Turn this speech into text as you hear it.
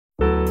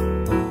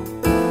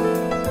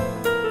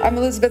I'm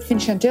Elizabeth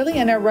Finchantelli,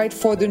 and I write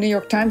for The New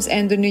York Times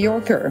and The New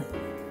Yorker.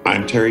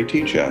 I'm Terry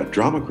Teachout,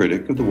 drama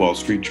critic of The Wall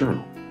Street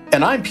Journal.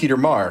 And I'm Peter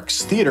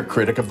Marks, theater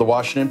critic of The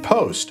Washington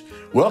Post.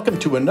 Welcome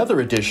to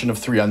another edition of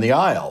Three on the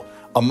Aisle,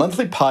 a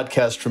monthly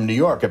podcast from New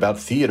York about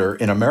theater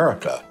in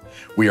America.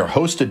 We are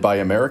hosted by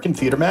American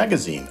Theater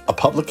Magazine, a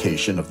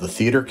publication of the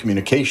Theater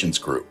Communications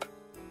Group.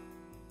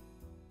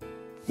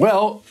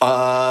 Well,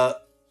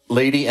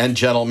 lady and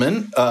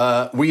gentlemen,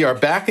 we are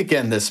back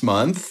again this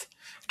month,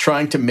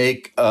 trying to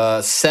make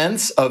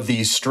sense of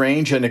these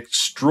strange and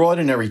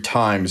extraordinary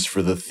times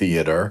for the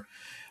theater.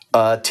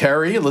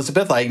 Terry,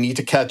 Elizabeth, I need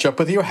to catch up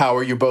with you. How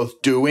are you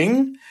both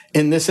doing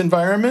in this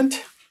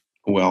environment?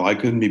 Well, I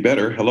couldn't be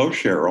better. Hello,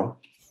 Cheryl.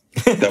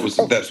 That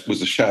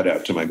was a shout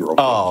out to my girlfriend.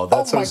 Oh,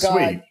 that's so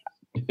sweet.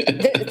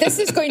 This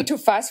is going too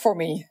fast for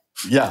me.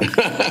 Yeah,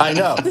 I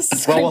know. This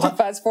is going too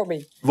fast for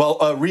me. Well,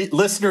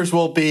 listeners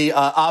will be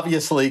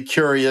obviously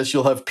curious.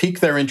 You'll have piqued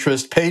their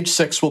interest. Page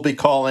 6 will be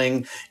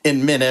calling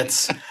in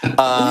minutes.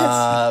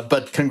 Yes.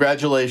 But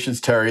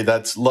congratulations, Terry.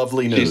 That's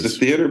lovely news. She's a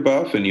theater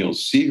buff, and you'll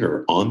see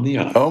her on the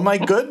aisle. Oh, my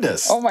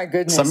goodness. Oh, my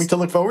goodness. Something to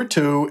look forward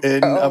to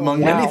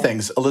among many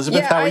things.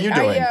 Elizabeth, how are you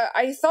doing?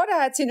 I thought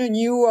I had seen a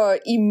new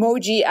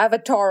emoji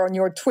avatar on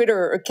your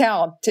Twitter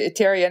account,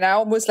 Terry, and I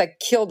almost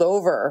killed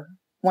over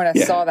when I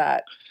saw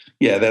that.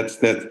 Yeah,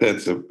 that's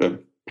a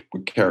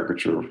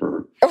caricature of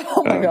her.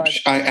 Oh my God!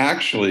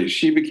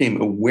 She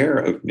became aware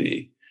of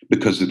me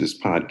because of this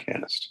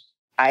podcast.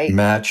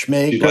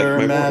 Matchmaker,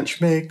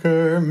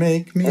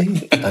 make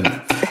me.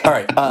 All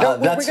right, we're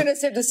going to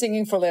save the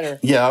singing for later.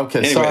 Yeah, okay.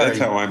 Anyway, sorry. That's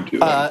how I'm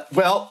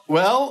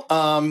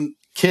doing.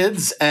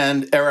 Kids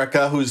and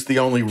Erica, who's the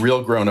only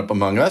real grown-up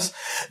among us.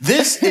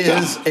 This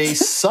is a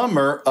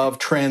summer of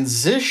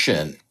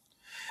transition.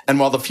 And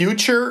while the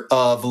future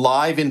of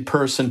live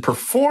in-person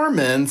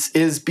performance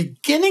is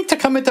beginning to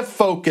come into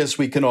focus,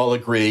 we can all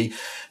agree,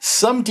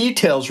 some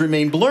details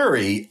remain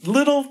blurry.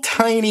 Little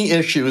tiny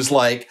issues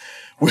like,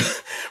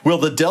 will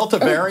the Delta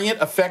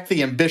variant affect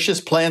the ambitious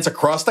plans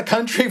across the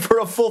country for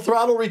a full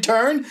throttle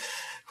return?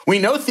 We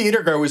know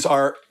theatergoers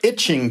are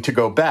itching to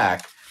go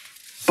back,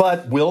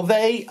 but will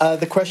they?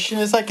 The question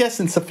is, I guess,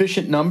 in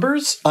sufficient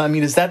numbers? I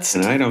mean, is that...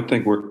 And I don't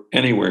think we're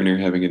anywhere near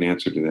having an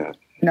answer to that.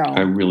 No.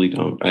 I really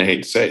don't. I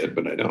hate to say it,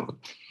 but I don't.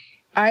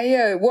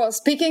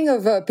 Speaking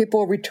of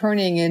people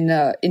returning in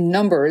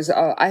numbers,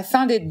 I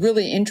found it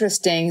really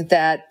interesting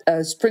that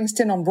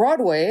Springsteen on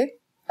Broadway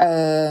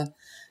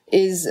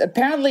is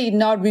apparently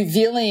not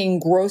revealing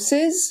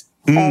grosses.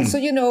 I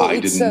didn't know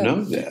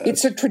that.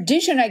 It's a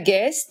tradition, I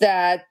guess,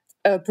 that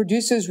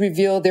producers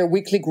reveal their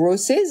weekly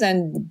grosses,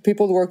 and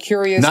people who are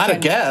curious. Not a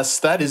guess.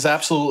 That is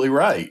absolutely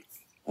right.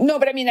 No,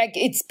 but I mean,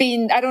 it's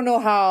been, I don't know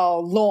how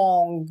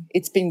long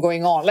it's been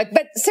going on,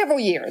 but several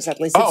years at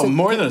least. Oh,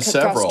 more than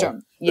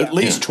several. Yeah. At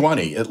least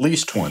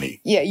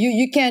 20. Yeah,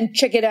 you can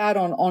check it out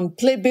on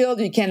Playbill.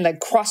 You can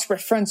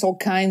cross-reference all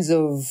kinds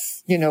of,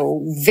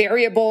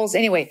 variables.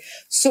 Anyway,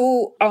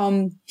 so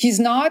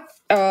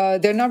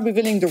they're not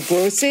revealing the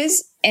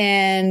grosses,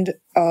 and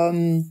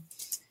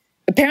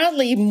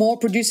apparently more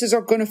producers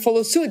are going to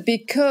follow suit,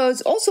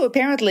 because also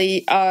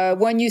apparently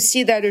when you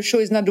see that a show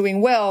is not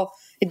doing well,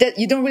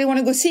 you don't really want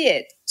to go see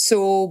it.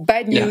 So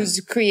bad news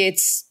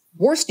creates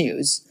worse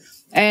news.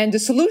 And the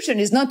solution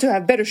is not to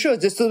have better shows.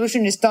 The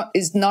solution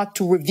is not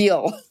to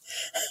reveal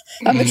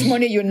how much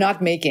money you're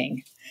not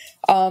making.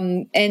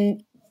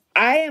 And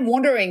I am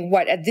wondering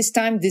what at this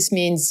time this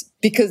means,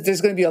 because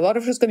there's going to be a lot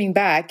of shows coming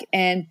back,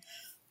 and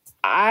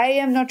I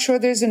am not sure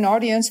there's an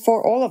audience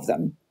for all of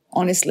them,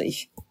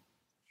 honestly.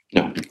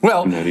 No,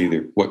 well, not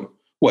either.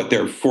 What?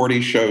 There are 40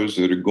 shows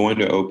that are going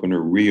to open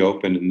or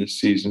reopen in this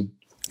season.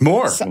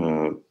 More.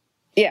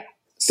 Yeah.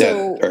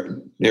 So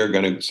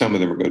some of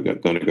them are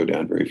going to go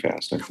down very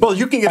fast. Well,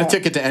 you can get a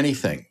ticket to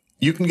anything.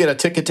 You can get a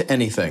ticket to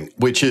anything,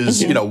 which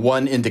is,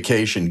 one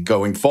indication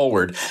going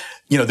forward.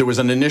 There was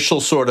an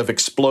initial sort of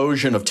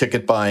explosion of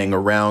ticket buying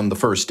around the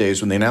first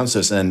days when they announced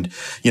this. And,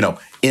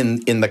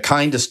 in the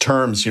kindest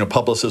terms,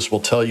 publicists will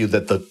tell you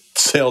that the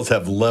sales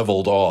have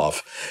leveled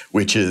off,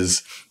 which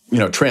is,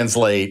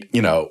 translate,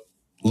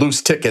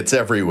 loose tickets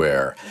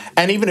everywhere.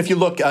 And even if you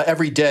look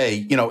every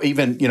day,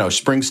 even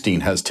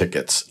Springsteen has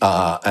tickets.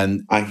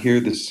 And I hear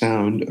the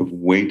sound of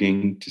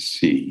waiting to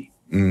see.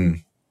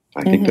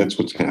 I think that's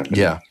what's happening.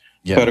 Yeah.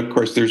 But of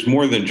course, there's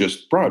more than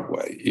just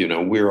Broadway.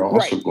 We're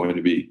also going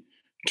to be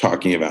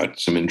talking about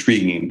some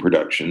intriguing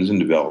productions and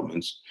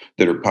developments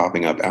that are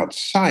popping up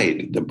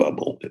outside the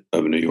bubble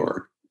of New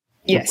York.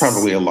 Yes.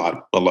 Probably a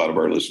lot of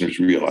our listeners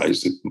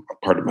realize that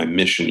part of my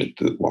mission at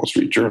the Wall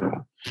Street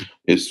Journal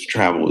is to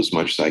travel as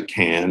much as I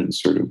can and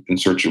sort of in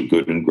search of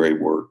good and great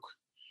work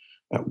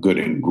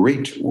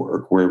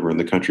wherever in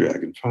the country I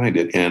can find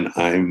it. And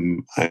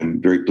I'm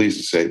very pleased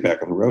to say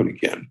back on the road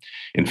again.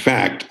 In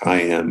fact,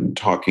 I am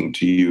talking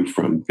to you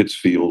from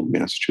Pittsfield,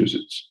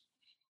 Massachusetts.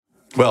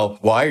 Well,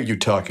 why are you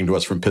talking to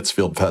us from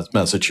Pittsfield,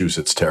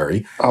 Massachusetts,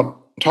 Terry? I'll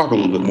talk a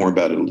little bit more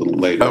about it a little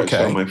later. Okay.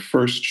 I saw my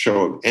first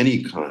show of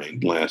any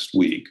kind last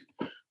week,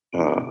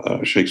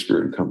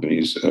 Shakespeare and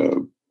Company's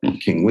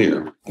King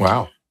Lear.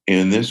 Wow.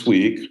 And this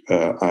week,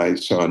 I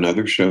saw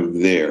another show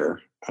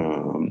there,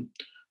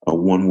 a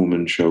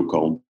one-woman show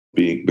called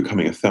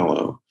Becoming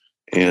Othello.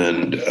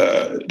 And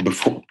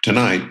before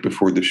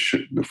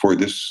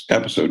this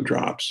episode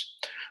drops,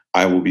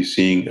 I will be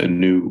seeing a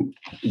new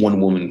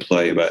one-woman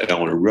play about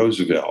Eleanor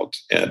Roosevelt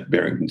at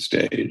Barrington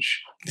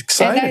Stage.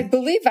 Exciting. And I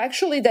believe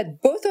actually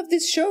that both of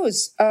these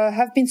shows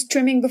have been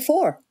streaming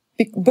before.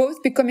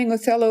 Both Becoming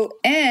Othello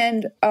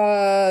and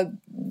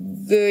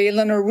the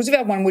Eleanor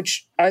Roosevelt one,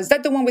 which is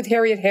that the one with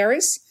Harriet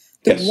Harris?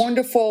 The Yes.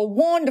 wonderful,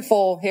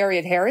 wonderful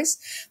Harriet Harris.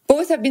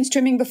 Both have been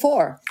streaming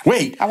before.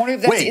 Wait. I wonder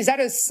if that's, wait, is that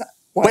a...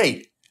 What?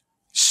 Wait.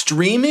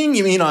 Streaming?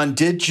 You mean on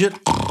digital?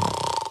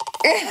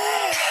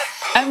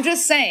 I'm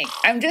just saying.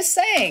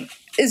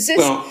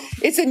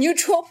 It's a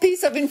neutral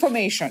piece of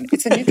information.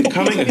 It's a neutral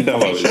Becoming piece of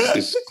Othello information.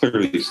 is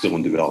clearly still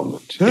in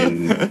development.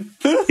 And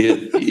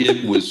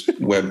it was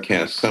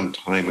webcast some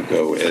time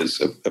ago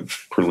as a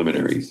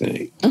preliminary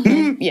thing.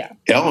 Mm-hmm. Yeah.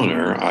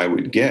 Eleanor, I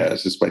would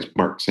guess, it's by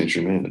Marc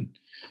Saint-Germain,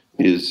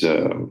 is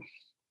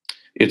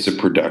it's a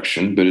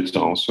production, but it's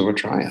also a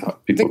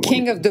tryout. The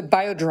king of the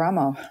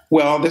biodrama.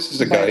 Well, this is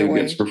a guy who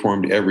way. gets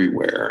performed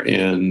everywhere.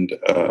 And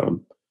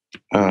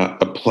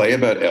a play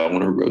about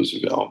Eleanor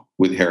Roosevelt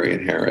with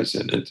Harriet Harris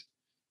in it.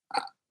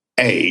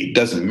 A,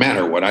 doesn't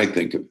matter what I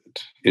think of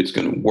it. It's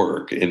going to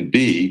work. And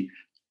B,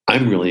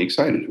 I'm really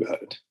excited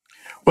about it.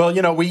 Well,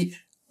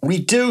 we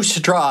do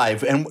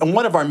strive, and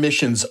one of our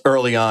missions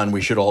early on,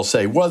 we should all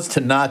say, was to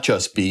not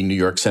just be New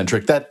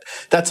York-centric.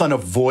 That's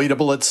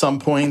unavoidable at some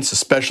points,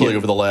 especially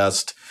over the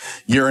last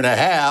year and a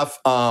half.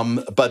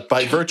 But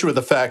by virtue of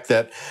the fact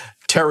that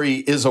Terry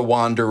is a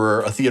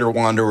wanderer, a theater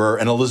wanderer,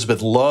 and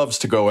Elizabeth loves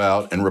to go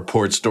out and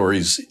report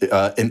stories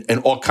in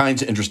all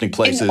kinds of interesting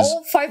places. In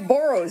all 5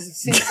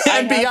 boroughs.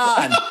 And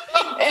beyond.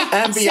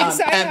 And beyond.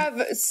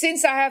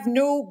 Since I have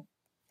no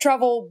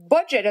travel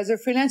budget as a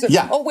freelancer.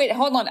 Yeah. Oh, wait,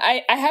 hold on.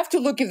 I have to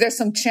look if there's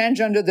some change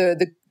under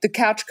the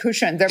couch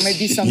cushion. There may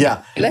be some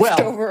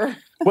leftover.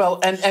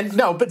 Well, and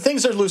no, but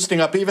things are loosening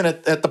up even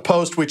at the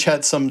Post, which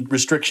had some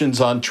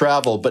restrictions on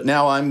travel. But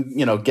now I'm,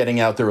 getting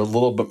out there a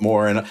little bit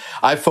more, and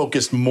I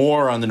focused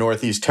more on the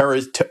Northeast.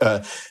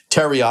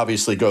 Terry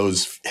obviously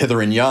goes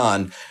hither and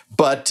yon.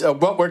 But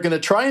what we're going to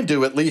try and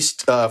do, at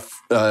least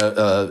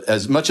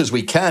as much as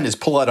we can, is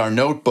pull out our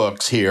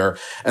notebooks here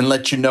and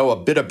let you know a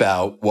bit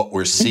about what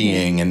we're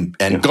seeing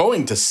and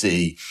going to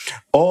see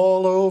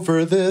all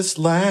over this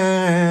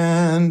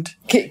land.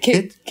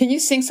 Can you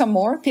sing some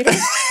more, Peter?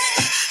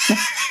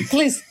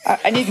 Please,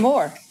 I need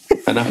more.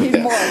 Enough of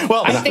that. More.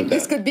 Well, I think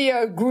this could be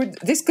a good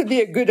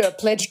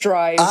pledge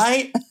drive.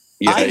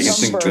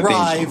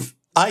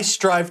 I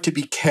strive to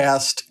be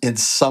cast in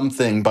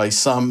something by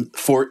some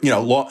very,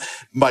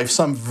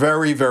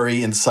 very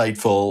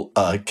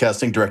insightful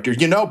casting director.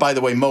 By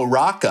the way, Mo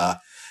Rocca,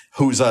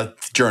 who's a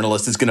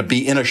journalist, is going to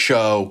be in a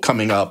show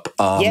coming up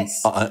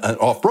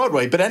off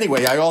Broadway. But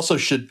anyway, I also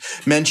should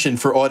mention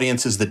for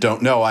audiences that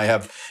don't know, I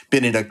have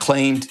been in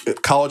acclaimed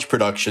college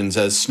productions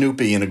as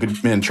Snoopy and A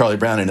Good Man, Charlie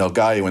Brown, and El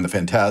Gallo in The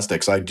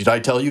Fantastics. Did I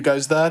tell you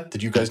guys that?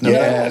 Did you guys know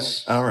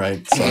Yes. that? All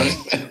right. Sorry.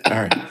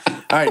 All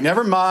right.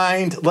 Never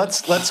mind.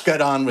 Let's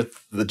get on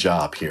with the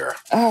job here.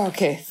 Oh,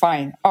 okay,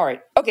 fine. All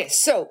right. Okay,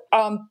 so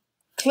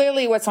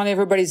clearly what's on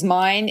everybody's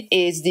mind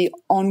is the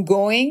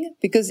ongoing,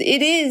 because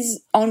it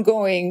is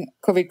ongoing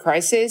COVID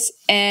crisis.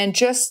 And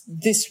just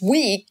this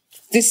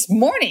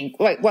morning,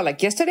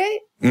 like yesterday,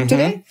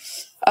 today,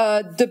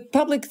 the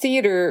public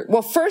theater,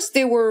 well, first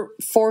they were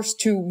forced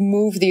to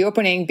move the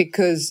opening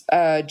because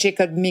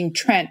Jacob Ming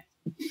Trent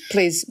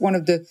plays one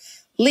of the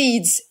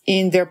leads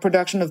in their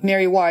production of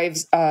Merry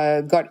Wives,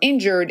 got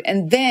injured.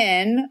 And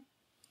then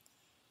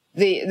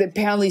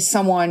apparently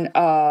someone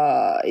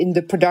in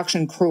the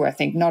production crew, I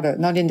think, not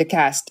in the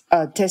cast,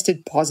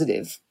 tested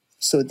positive.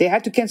 So they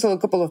had to cancel a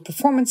couple of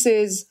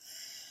performances.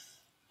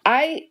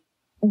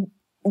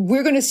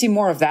 We're going to see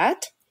more of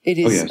that. It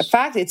is a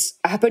fact. It's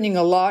happening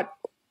a lot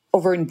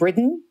over in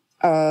Britain.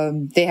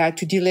 They had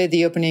to delay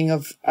the opening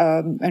of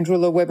Andrew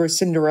Lloyd Webber's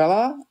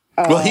Cinderella.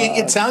 Well,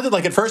 it sounded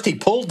like at first he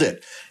pulled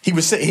it. He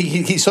was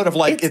he sort of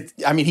like it.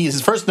 I mean, his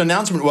first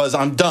announcement was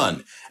 "I'm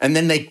done," and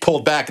then they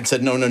pulled back and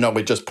said, "No,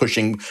 we're just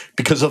pushing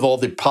because of all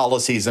the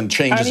policies and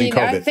changes in COVID."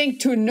 I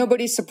think to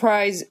nobody's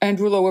surprise,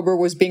 Andrew Lloyd Webber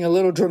was being a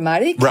little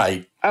dramatic,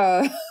 right?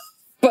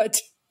 But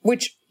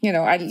which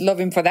I love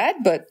him for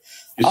that. But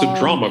he's a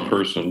drama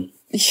person.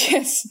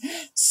 Yes.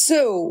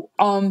 So,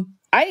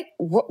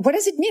 what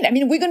does it mean? I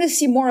mean, we're going to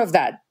see more of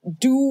that.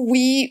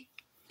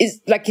 Is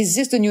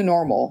this the new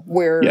normal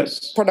where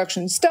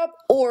production stop,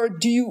 or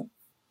do you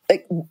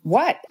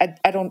what?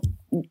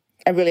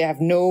 I really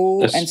have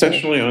no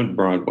especially answer. On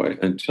Broadway,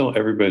 until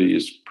everybody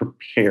is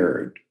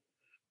prepared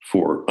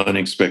for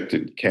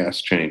unexpected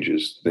cast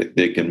changes.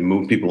 They can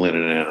move people in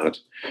and out,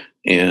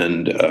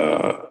 and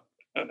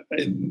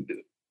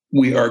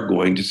we are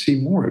going to see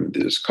more of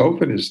this.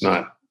 COVID is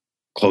not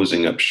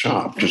closing up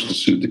shop just to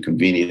suit the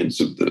convenience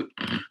of the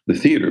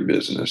theater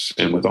business,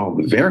 and with all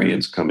the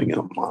variants coming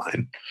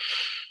online,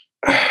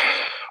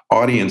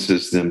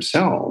 audiences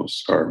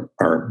themselves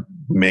are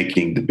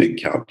making the big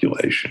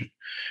calculation.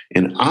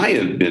 And I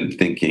have been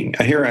thinking,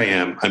 here I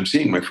am, I'm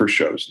seeing my first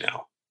shows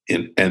now,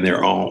 and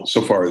they're all,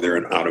 so far, they're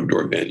in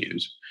out-of-door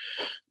venues.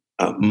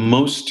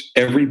 Most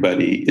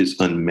everybody is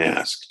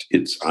unmasked.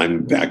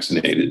 I'm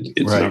vaccinated.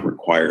 It's not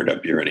required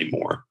up here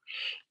anymore.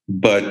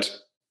 But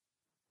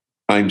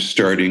I'm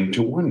starting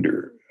to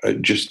wonder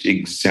just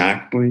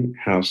exactly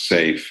how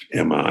safe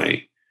am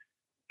I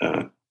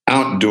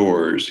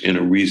outdoors in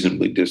a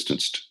reasonably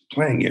distanced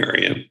playing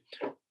area.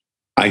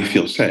 I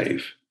feel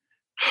safe.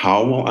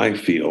 How will I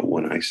feel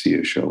when I see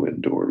a show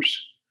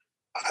indoors?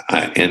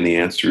 And the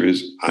answer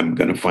is, I'm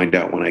going to find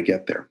out when I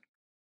get there.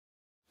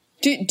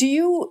 Do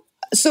you?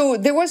 So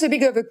there was a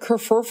bit of a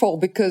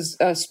kerfuffle because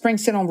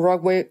Springsteen on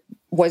Broadway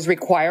was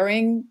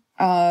requiring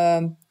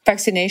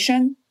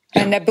vaccination,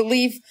 and I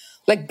believe,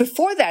 like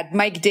before that,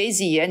 Mike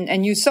Daisey,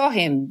 and you saw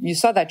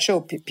that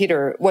show,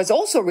 Peter, was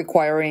also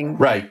requiring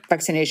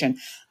vaccination.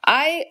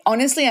 I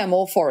honestly am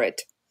all for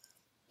it.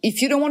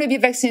 If you don't want to be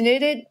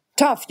vaccinated,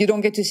 tough. You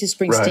don't get to see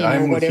Springsteen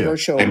or whatever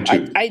show.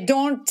 I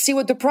don't see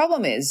what the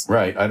problem is.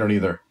 Right. I don't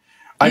either.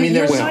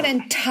 You're not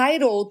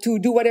entitled to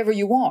do whatever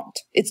you want.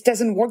 It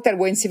doesn't work that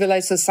way in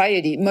civilized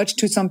society, much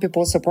to some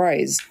people's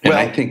surprise. And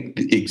I think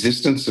the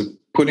existence of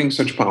putting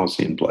such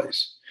policy in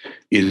place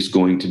is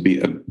going to be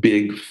a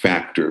big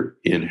factor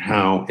in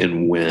how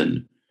and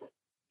when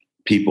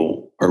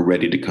people are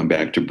ready to come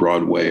back to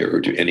Broadway or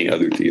to any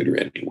other theater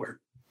anywhere.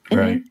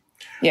 Right.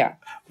 Mm-hmm. Yeah.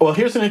 Well,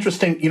 here's an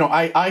interesting,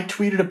 I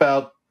tweeted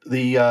about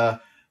the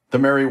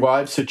Merry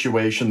Wives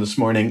situation this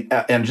morning,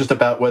 and just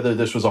about whether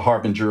this was a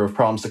harbinger of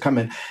problems to come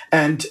in.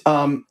 And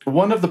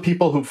one of the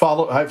people who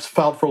I've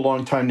followed for a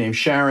long time, named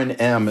Sharon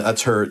M.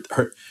 That's her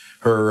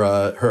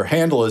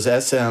handle is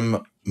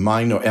SMMinore.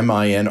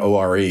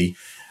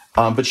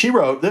 But she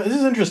wrote, this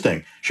is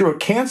interesting. She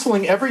wrote,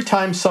 canceling every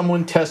time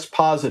someone tests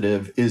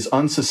positive is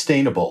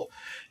unsustainable.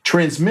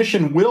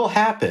 Transmission will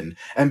happen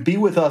and be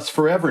with us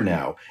forever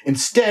now.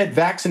 Instead,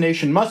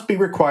 vaccination must be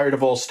required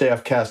of all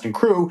staff, cast, and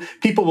crew.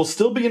 People will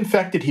still be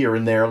infected here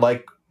and there,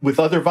 like with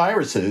other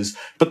viruses,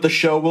 but the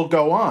show will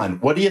go on.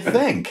 What do you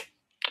think?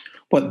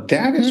 Well,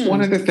 that is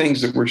one of the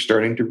things that we're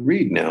starting to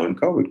read now in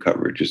COVID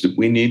coverage, is that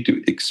we need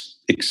to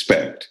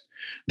expect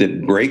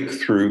that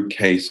breakthrough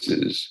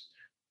cases,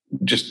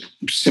 just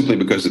simply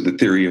because of the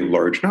theory of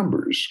large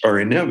numbers, are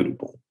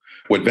inevitable.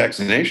 What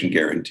vaccination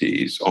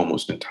guarantees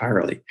almost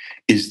entirely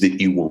is that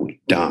you won't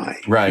die.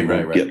 You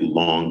won't get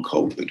long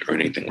COVID or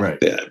anything like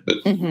that. But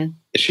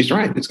she's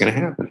right. It's going to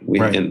happen.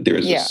 And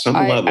there's some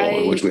level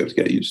on which we have to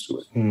get used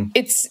to it.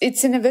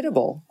 It's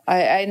inevitable.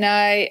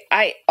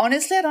 I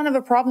honestly, I don't have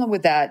a problem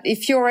with that.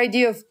 If your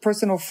idea of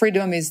personal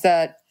freedom is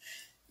that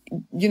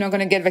you're not going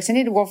to get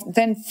vaccinated, well,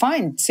 then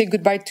fine. Say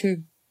goodbye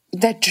to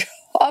that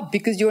job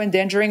because you're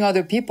endangering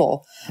other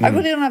people. I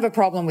really don't have a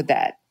problem with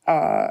that.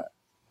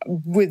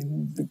 With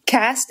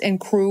cast and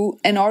crew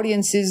and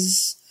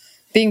audiences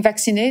being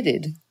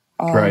vaccinated.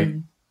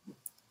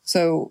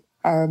 So,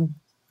 to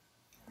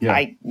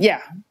me,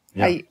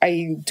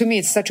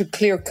 it's such a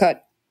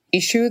clear-cut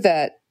issue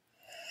that,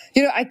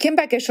 I came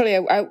back actually,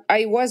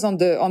 I was on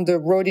the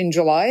road in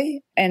July,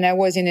 and I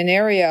was in an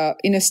area,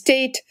 in a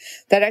state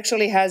that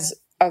actually has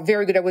a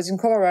very good, I was in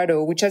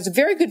Colorado, which has a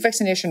very good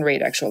vaccination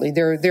rate, actually.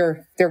 They're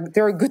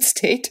a good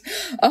state.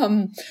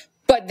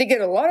 But they get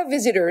a lot of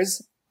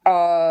visitors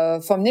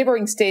from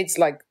neighboring states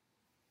like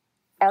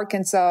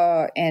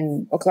Arkansas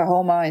and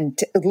Oklahoma and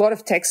a lot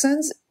of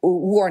Texans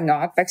who are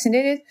not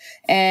vaccinated.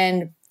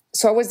 And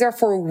so I was there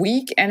for a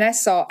week, and I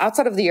saw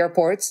outside of the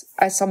airports,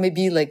 I saw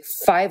maybe like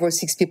 5 or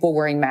 6 people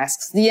wearing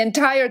masks the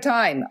entire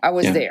time I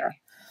was there.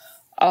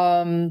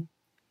 And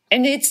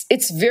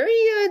it's very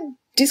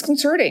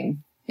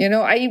disconcerting.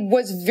 I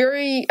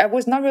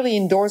was not really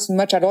indoors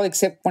much at all,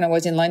 except when I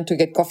was in line to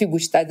get coffee,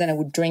 which then I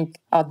would drink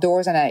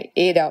outdoors, and I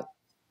ate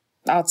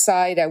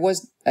outside. I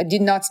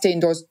did not stay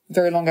indoors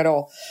very long at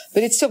all,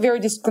 but it's still very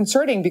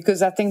disconcerting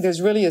because I think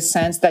there's really a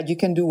sense that you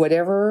can do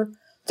whatever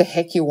the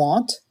heck you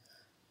want,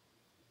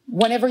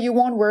 whenever you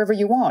want, wherever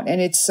you want.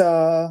 And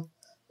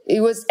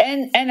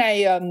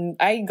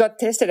I got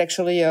tested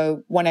actually,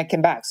 when I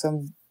came back.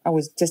 So I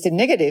was tested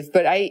negative,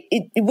 but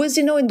it was,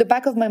 in the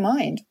back of my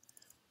mind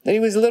that it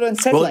was a little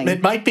unsettling. Well,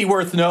 it might be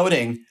worth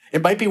noting,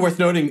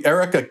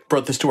 Erica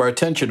brought this to our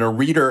attention, a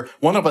reader,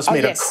 one of us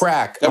made a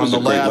crack on the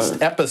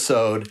last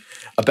episode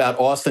about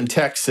Austin,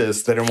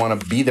 Texas. They didn't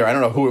want to be there. I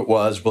don't know who it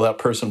was. Well, that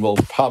person will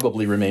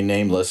probably remain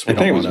nameless. I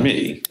think it was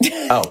me.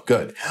 Oh,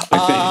 good.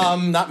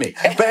 Not me.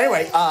 But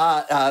anyway,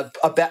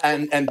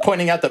 and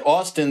pointing out that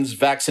Austin's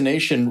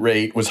vaccination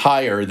rate was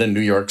higher than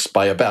New York's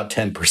by about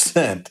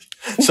 10%.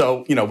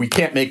 So, we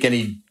can't make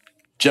any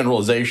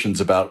generalizations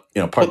about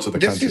parts of the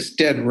country. This is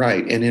dead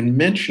right. And in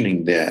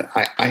mentioning that,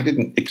 I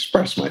didn't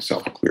express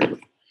myself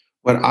clearly.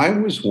 But I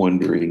was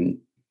wondering,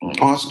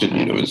 Austin,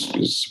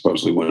 is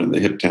supposedly one of the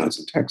hip towns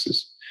in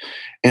Texas.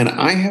 And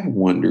I have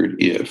wondered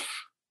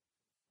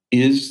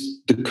is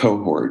the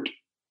cohort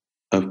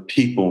of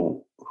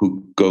people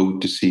who go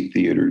to see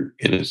theater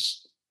in a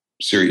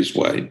serious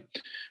way,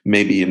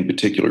 maybe in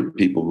particular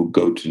people who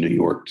go to New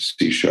York to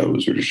see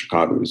shows or to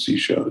Chicago to see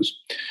shows,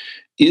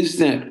 is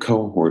that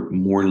cohort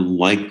more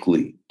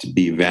likely to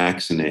be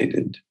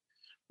vaccinated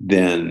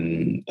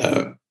than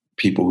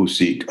people who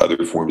seek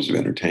other forms of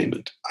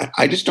entertainment?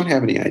 I just don't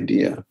have any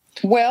idea.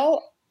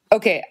 Well,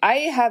 okay,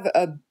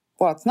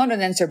 it's not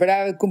an answer, but I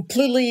have a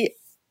completely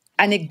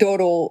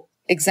anecdotal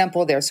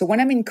example there. So when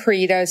I'm in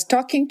Crete, I was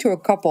talking to a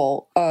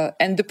couple,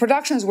 and the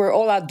productions were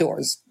all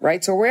outdoors,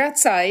 right? So we're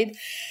outside,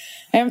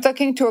 and I'm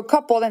talking to a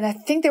couple, and I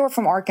think they were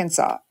from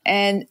Arkansas.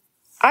 And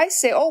I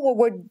say, oh, well,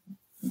 what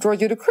drew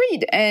you to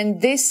Crete?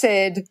 And they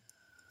said,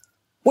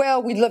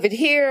 well, we love it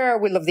here.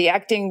 We love the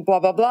acting, blah,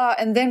 blah, blah.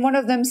 And then one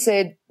of them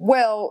said,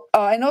 well,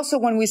 and also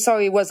when we saw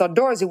it was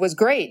outdoors, it was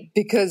great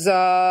because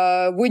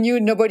we knew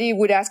nobody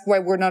would ask why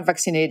we're not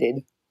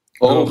vaccinated.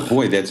 Oh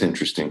boy, that's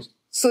interesting.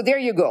 So there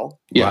you go.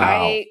 Yeah.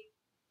 Wow.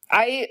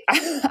 I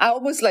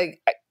almost I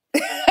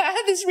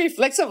had this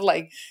reflex of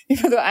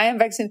even though I am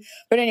vaccinated.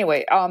 But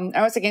anyway,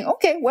 I was thinking,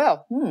 okay,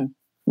 well,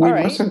 all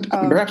right.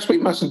 Perhaps we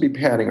mustn't be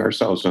patting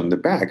ourselves on the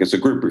back as a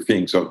group of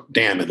being so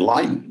damn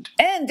enlightened.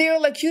 And they're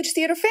huge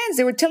theater fans.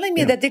 They were telling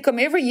me that they come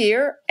every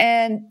year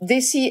and they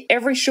see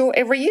every show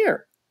every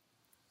year.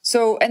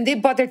 So, and they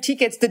bought their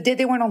tickets the day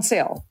they went on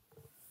sale.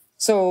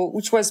 So,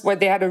 which was why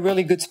they had a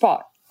really good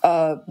spot.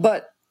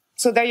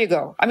 So there you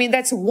go. I mean,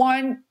 that's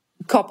one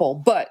couple,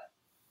 but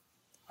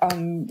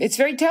it's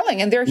very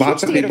telling. And there are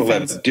lots of people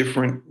fans. have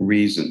different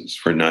reasons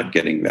for not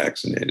getting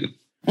vaccinated.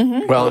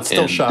 Mm-hmm. Well, it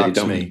still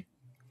shocks me.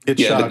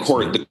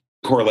 The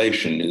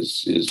correlation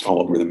is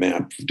all over the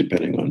map,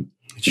 depending on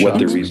what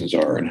their reasons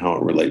are and how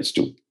it relates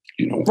to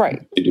what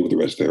they do with the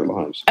rest of their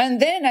lives.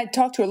 And then I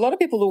talked to a lot of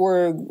people who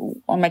were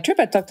on my trip.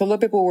 I talked to a lot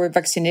of people who were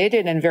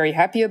vaccinated and very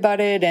happy about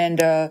it. And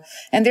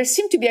there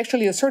seemed to be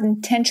actually a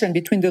certain tension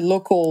between the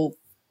local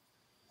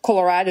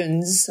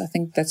Coloradans, I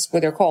think that's what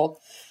they're called,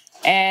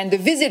 and the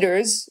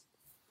visitors.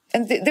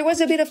 And there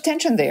was a bit of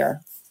tension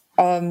there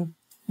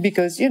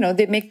because,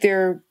 they make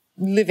their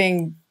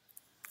living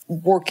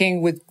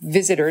working with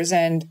visitors,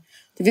 and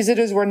the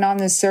visitors were not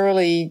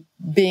necessarily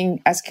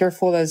being as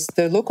careful as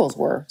the locals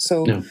were.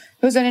 So it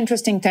was an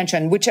interesting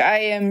tension, which I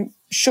am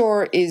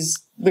sure is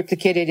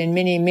replicated in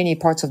many, many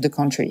parts of the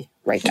country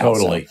right now.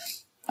 Totally. So,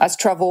 as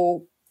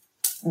travel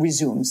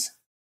resumes.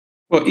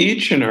 Well,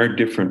 each in our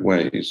different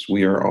ways,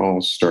 we are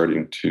all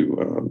starting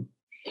to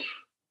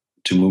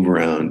move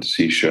around to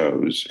see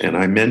shows. And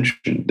I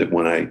mentioned that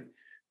when I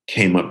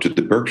came up to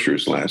the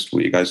Berkshires last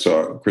week, I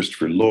saw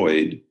Christopher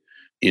Lloyd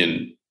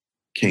in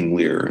King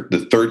Lear,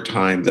 the third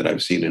time that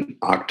I've seen an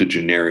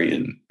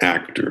octogenarian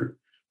actor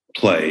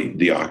play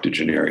the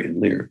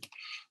octogenarian Lear.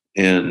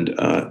 And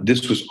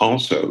this was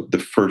also the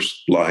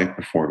first live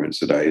performance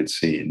that I had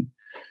seen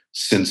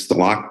since the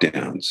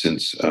lockdown,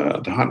 since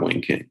the Hot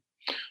Wing King.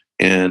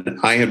 And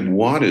I had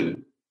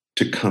wanted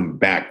to come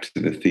back to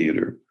the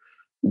theater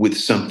with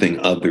something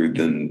other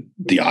than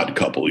The Odd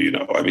Couple,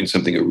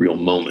 something, a real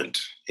moment.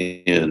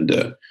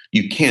 And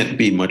you can't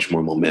be much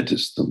more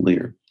momentous than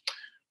Lear.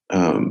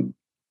 And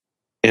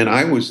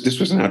this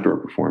was an outdoor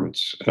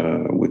performance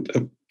with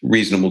a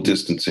reasonable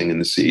distancing in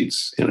the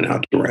seats in an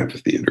outdoor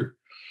amphitheater.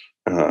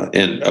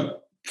 And a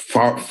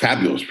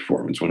fabulous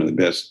performance, one of the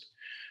best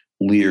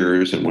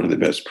Lears and one of the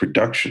best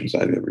productions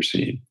I've ever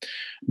seen.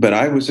 But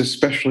I was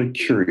especially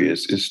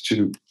curious as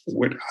to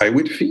what I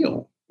would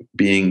feel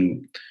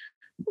being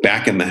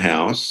back in the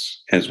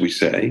house, as we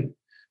say,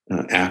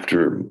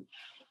 after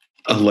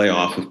a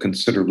layoff of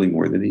considerably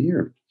more than a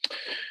year.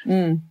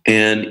 And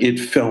it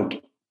felt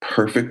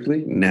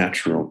perfectly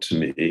natural to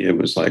me. It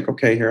was like,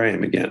 okay, here I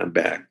am again, I'm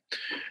back.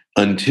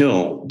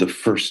 Until the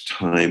first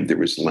time there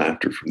was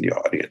laughter from the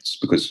audience,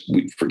 because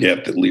we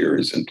forget that Lear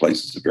is in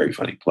places a very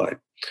funny play.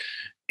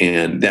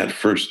 And that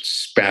first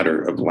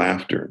spatter of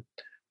laughter,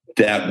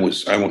 that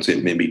was, I won't say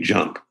it made me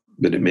jump,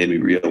 but it made me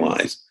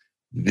realize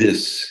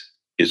this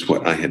is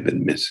what I had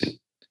been missing.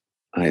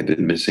 I had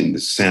been missing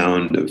the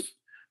sound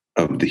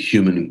of the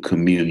human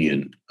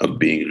communion of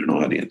being in an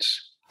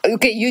audience.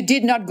 Okay, you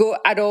did not go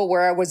at all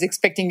where I was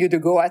expecting you to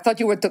go. I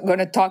thought you were going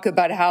to talk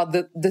about how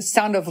the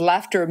sound of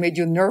laughter made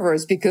you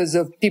nervous because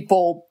of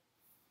people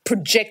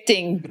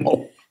projecting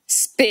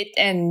spit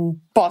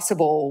and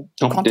possible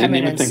contaminants. Didn't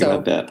even think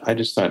about that. I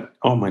just thought,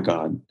 oh my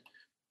God,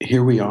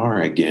 here we are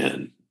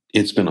again.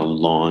 It's been a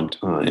long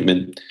time.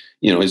 And,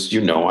 as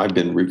you know, I've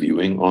been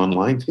reviewing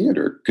online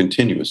theater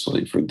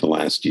continuously for the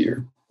last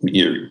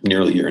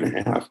nearly year and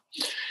a half.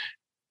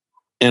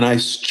 And I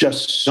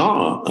just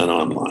saw an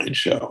online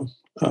show,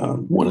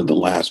 one of the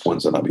last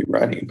ones that I'll be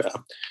writing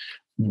about,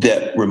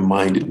 that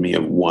reminded me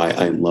of why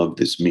I love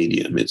this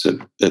medium. It's a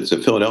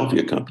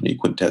Philadelphia company,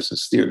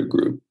 Quintessence Theater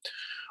Group,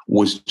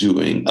 was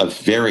doing a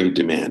very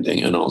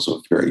demanding and also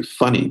a very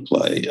funny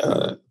play,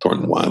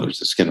 Thornton Wilder's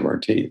The Skin of Our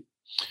Teeth.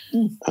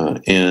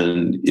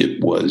 And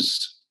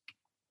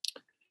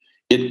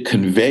it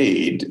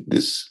conveyed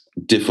this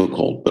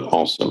difficult but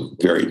also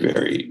very,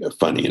 very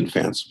funny and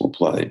fanciful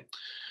play,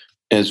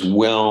 as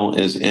well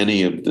as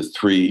any of the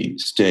 3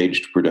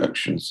 staged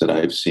productions that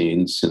I've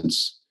seen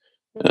since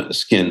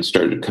Skin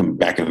started to come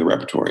back into the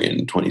repertory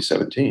in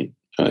 2017,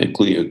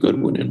 including a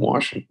good one in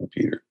Washington,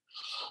 Peter.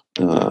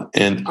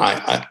 And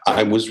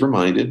I was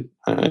reminded,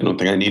 I don't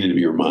think I needed to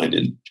be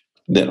reminded,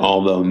 that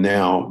although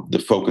now the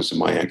focus of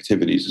my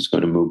activities is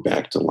going to move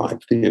back to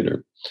live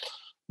theater,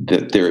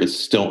 that there is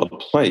still a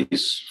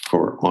place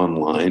for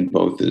online,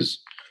 both as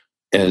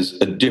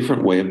a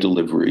different way of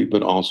delivery,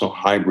 but also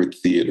hybrid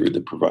theater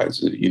that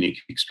provides a unique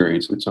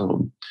experience of its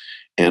own.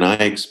 And I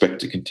expect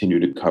to continue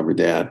to cover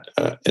that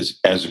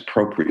as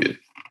appropriate,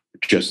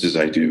 just as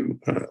I do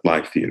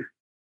live theater.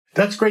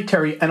 That's great,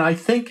 Terry. And I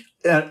think,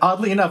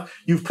 oddly enough,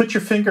 you've put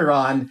your finger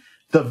on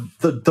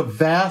the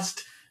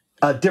vast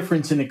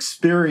difference in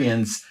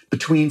experience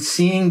between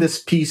seeing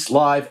this piece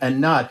live and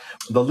not.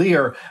 The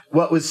Lear,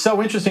 what was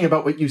so interesting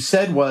about what you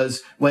said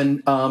was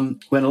when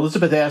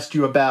Elizabeth asked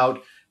you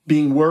about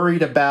being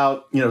worried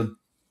about,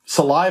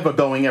 saliva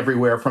going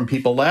everywhere from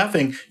people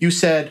laughing, you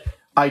said,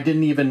 I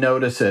didn't even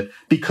notice it.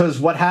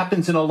 Because what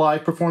happens in a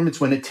live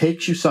performance when it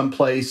takes you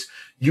someplace,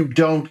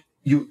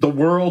 the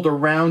world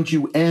around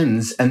you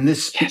ends, and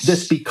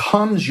this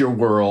becomes your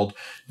world.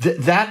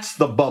 That's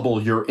the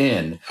bubble you're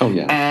in. Oh,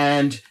 yeah.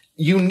 And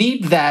you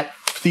need that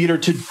theater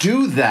to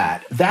do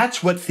that.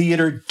 That's what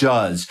theater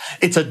does.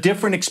 It's a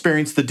different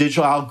experience, the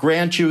digital. I'll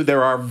grant you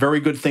there are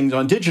very good things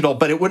on digital,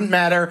 but it wouldn't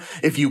matter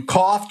if you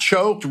coughed,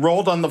 choked,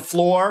 rolled on the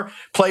floor,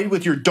 played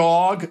with your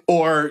dog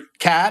or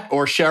cat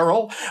or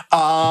Cheryl.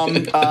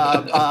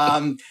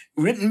 It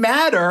wouldn't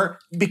matter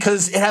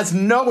because it has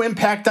no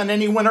impact on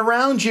anyone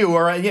around you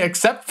or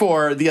except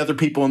for the other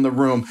people in the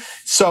room.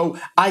 So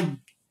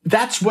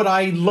that's what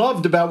I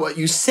loved about what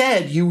you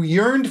said.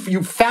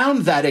 You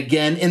found that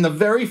again in the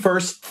very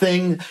first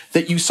thing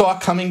that you saw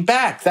coming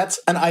back. That's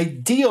an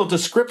ideal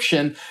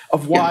description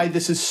of why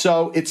this is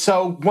it's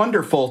so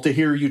wonderful to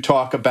hear you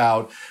talk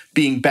about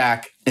being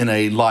back in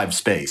a live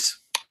space.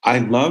 I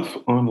love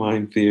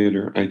online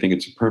theater. I think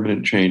it's a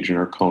permanent change in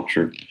our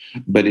culture,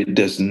 but it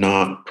does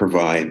not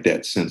provide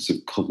that sense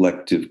of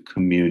collective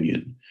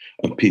communion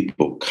of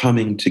people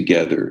coming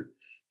together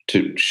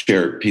to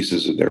share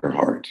pieces of their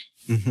heart.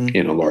 Mm-hmm.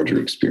 In a larger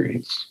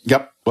experience.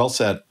 Yep, well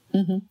said.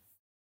 Mm-hmm.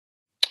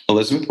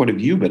 Elizabeth, what have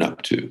you been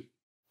up to?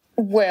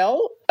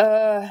 Well,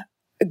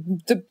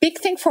 the big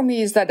thing for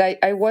me is that I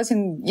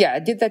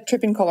did that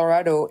trip in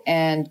Colorado,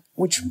 and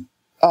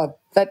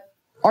that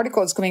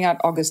article is coming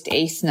out August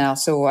 8th now,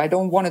 so I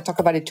don't want to talk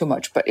about it too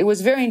much, but it was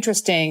very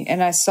interesting,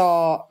 and I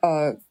saw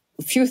a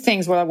few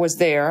things while I was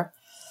there.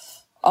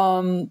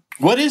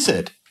 What is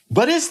it?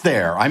 What is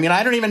there? I mean,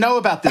 I don't even know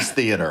about this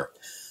theater.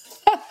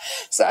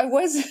 So I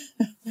was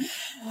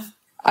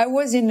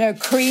in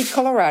Creede,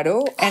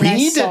 Colorado, and I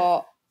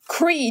saw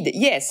Creede.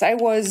 Yes, I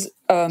was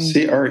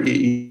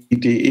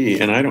Creede,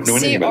 and I don't know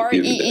anything about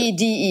theater.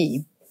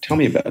 Creede. Tell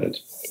me about it.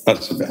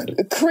 Us about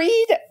it.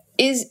 Creede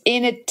is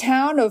in a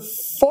town of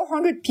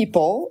 400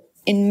 people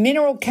in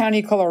Mineral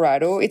County,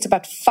 Colorado. It's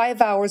about 5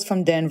 hours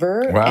from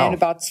Denver and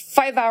about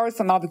 5 hours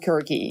from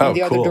Albuquerque in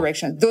the other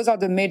direction. Those are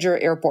the major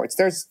airports.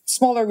 There's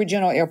smaller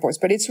regional airports,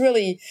 but it's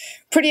really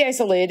pretty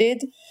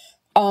isolated.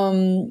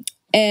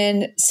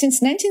 And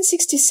since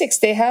 1966,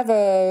 they have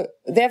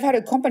had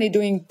a company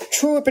doing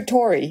true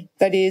repertory.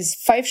 That is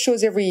 5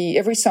 shows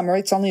every summer.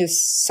 It's only a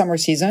summer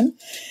season.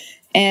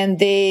 And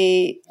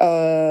they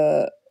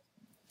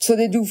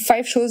do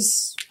 5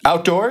 shows.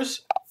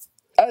 Outdoors?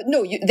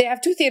 No, they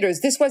have 2 theaters.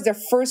 This was their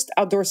first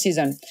outdoor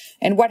season.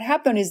 And what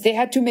happened is they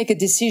had to make a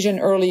decision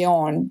early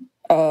on,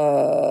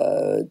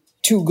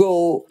 to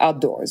go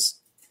outdoors.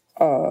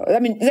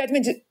 That means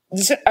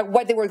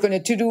what they were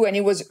going to do. And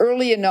it was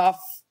early enough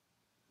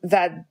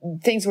that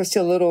things were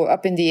still a little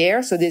up in the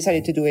air, so they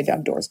decided to do it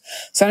outdoors.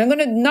 So I'm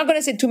not going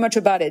to say too much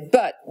about it,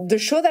 but the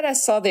show that I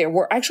saw there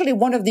were actually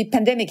one of the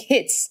pandemic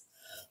hits.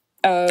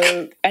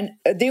 And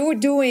they were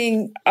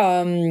doing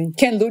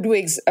Ken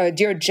Ludwig's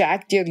Dear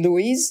Jack, Dear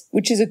Louise,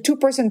 which is a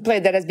 2-person play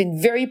that has been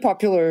very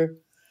popular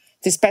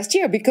this past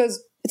year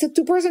because it's a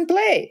 2-person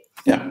play.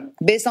 Yeah.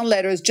 Based on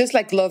letters, just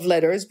like Love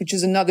Letters, which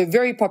is another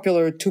very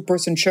popular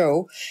 2-person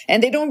show.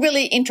 And they don't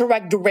really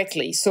interact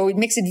directly. So it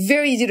makes it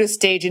very easy to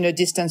stage in a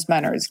distance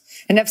manners.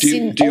 And I've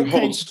seen... Do you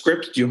hold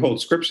scripts? Do you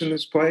hold scripts in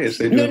this play? As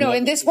they do No.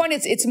 In this one,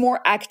 it's more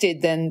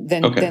acted than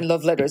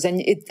Love Letters.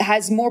 And it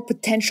has more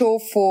potential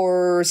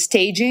for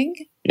staging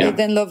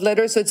than Love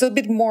Letters. So it's a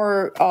bit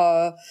more...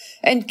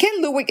 and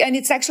Ken Ludwig, and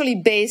it's actually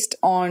based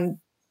on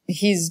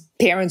his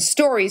parents'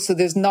 story, so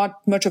there's not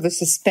much of a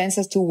suspense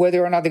as to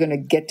whether or not they're going to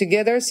get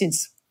together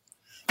since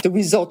the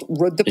result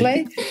wrote the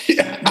play.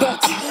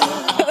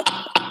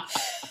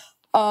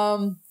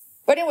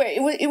 But anyway,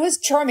 it was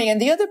charming. And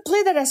the other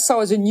play that I saw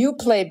was a new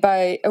play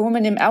by a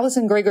woman named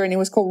Alison Gregor, and it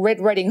was called Red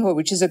Riding Hood,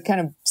 which is a kind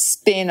of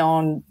spin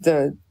on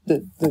the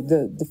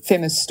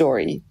famous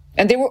story.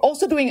 And they were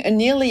also doing an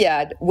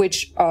Iliad,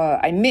 which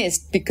I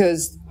missed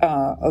because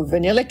of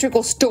an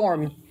electrical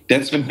storm.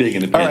 That's been big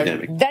in the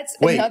pandemic. Right. That's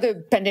another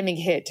pandemic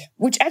hit,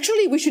 which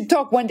actually we should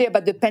talk one day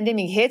about the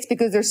pandemic hits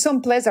because there's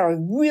some plays that are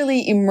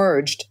really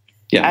emerged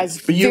as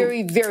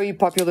very, very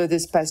popular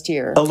this past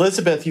year.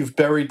 Elizabeth, you've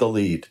buried the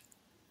lead.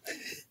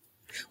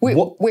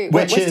 What's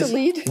the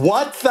lead?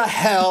 What the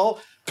hell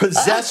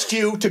possessed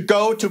you to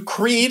go to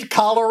Creede,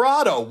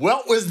 Colorado?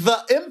 What was the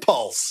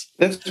impulse?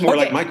 That's more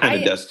like my kind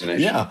of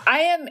destination. Yeah. I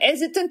am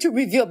hesitant to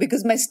reveal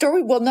because my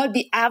story will not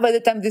be out by the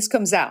time this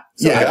comes out.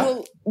 So I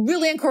will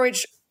really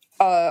encourage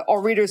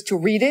our readers to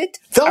read it.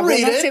 They'll I will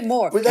read not it. say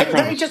more.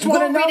 They just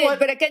want to know read what. it,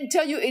 but I can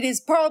tell you it is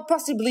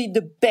possibly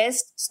the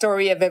best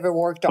story I've ever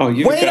worked on. Oh,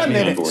 you Wait got a me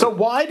on minute. board. So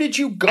why did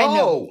you I know.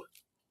 go?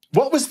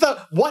 What was the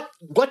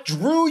what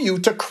drew you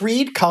to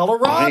Creede,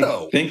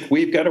 Colorado? I think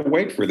we've got to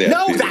wait for that.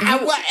 No, Peter.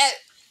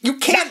 you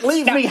can't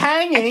leave me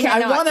hanging. I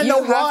cannot. want to You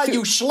know have why to-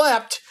 you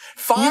slept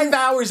 5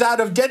 hours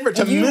out of Denver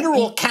to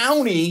Mineral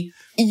County.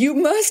 You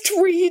must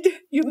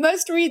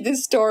read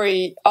this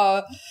story.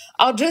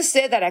 I'll just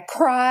say that I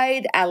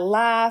cried, I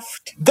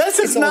laughed. This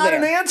is It's all not there.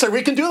 an answer.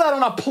 We can do that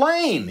on a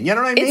plane. You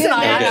know what I mean?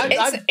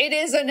 It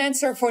is an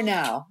answer for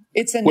now.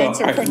 It's an Well,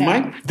 answer for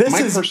now. This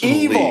is personal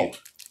evil.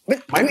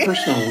 lead-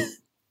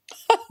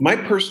 my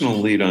personal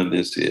lead on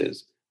this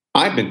is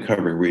I've been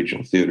covering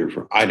regional theater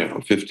for,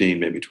 15,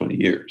 maybe 20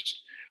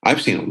 years.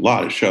 I've seen a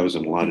lot of shows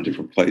in a lot of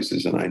different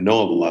places, and I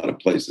know of a lot of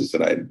places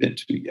that I haven't been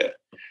to yet.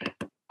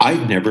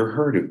 I've never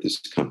heard of this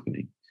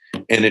company.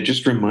 And it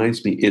just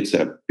reminds me, it's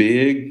a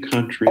big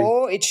country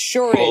Oh, it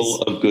sure full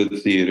is. of good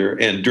theater.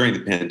 And during the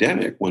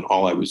pandemic, when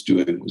all I was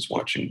doing was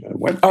watching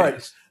webcasts, All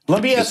right,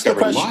 let me ask the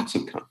discovered question. lots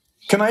of companies.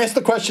 Can I ask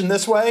the question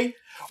this way?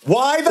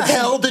 Why the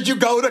hell did you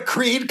go to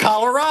Creede,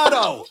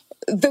 Colorado?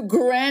 The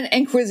Grand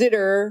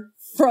Inquisitor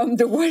from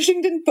the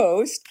Washington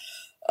Post.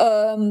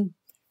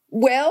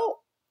 Well,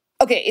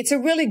 okay, it's a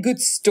really good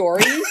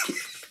story,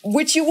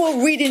 which you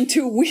will read in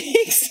 2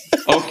 weeks.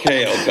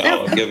 Okay,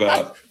 I'll give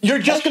up. You're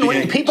just going to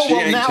read. People she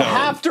will ain't now telling.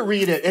 have to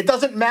read it. It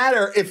doesn't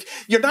matter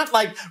if you're not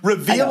like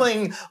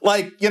revealing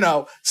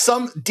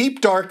some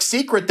deep dark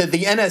secret that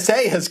the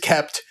NSA has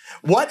kept.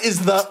 What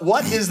is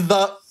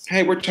the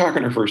Hey, we're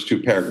talking our first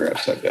 2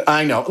 paragraphs, I bet.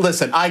 I know.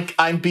 Listen, I'm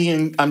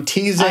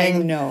teasing. I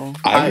know.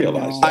 I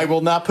realize that. I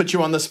will not put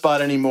you on the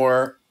spot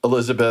anymore,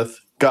 Elizabeth.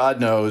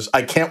 God knows.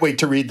 I can't wait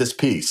to read this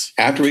piece.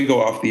 After we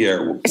go off the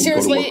air, we'll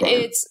Seriously, go to work on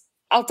it.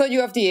 I'll tell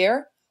you off the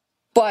air,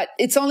 but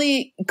it's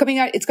only coming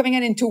out. It's coming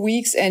out in 2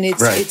 weeks, and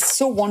it's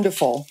so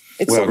wonderful.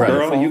 It's Well, so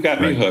wonderful. girl, you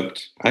got me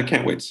hooked. I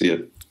can't wait to see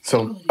it.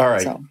 So, all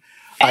right. So-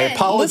 I And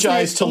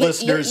apologize to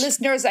listeners.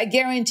 Listeners, I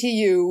guarantee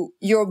you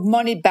your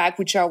money back,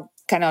 which I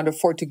cannot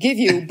afford to give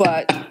you,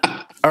 but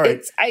All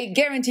right. I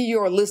guarantee you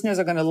our listeners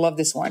are going to love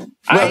this one.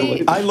 Well,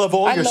 I love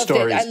all your loved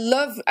stories.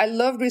 it. I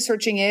loved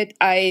researching it.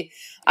 I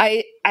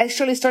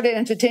actually started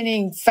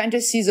entertaining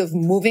fantasies of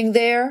moving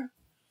there.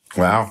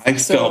 Wow. I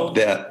felt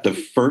that the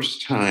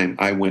first time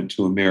I went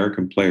to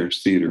American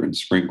Players Theater in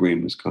Spring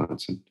Green,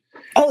 Wisconsin.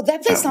 Oh,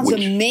 that place sounds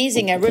which-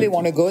 amazing. I really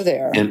want to go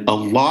there. And a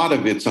lot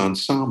of its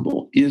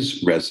ensemble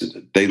is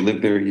resident. They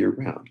live there year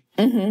round.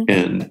 Mm-hmm.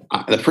 And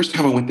the first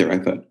time I went there, I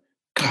thought,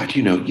 God,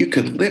 you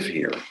could live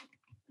here.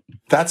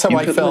 That's how You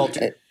I could felt.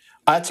 live here.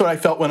 That's what I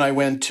felt when I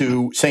went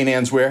to St.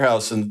 Anne's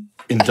Warehouse in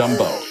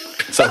Dumbo.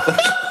 So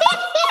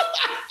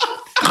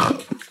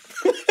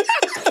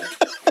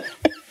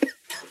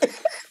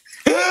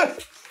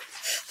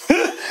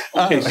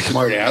Okay,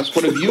 smart ass,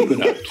 what have you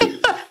been up to?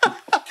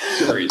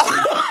 Seriously.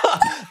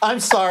 I'm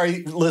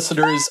sorry,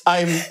 listeners.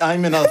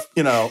 I'm in a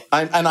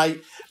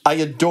I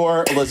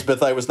adore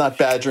Elizabeth. I was not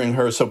badgering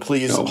her, so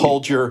please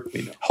hold your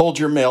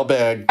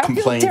mailbag I feel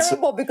complaints.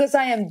 terrible because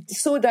I am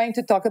so dying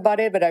to talk about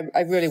it, but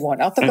I really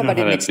won't. I'll talk about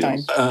it next time.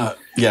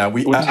 Yeah,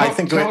 I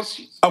think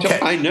okay.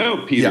 I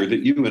know, Peter, that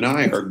you and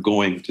I are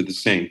going to the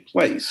same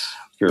place.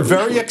 fairly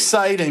Very shortly.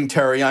 exciting,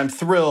 Terry. I'm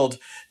thrilled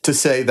to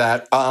say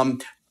that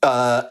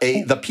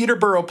the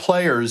Peterborough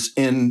Players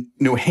in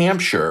New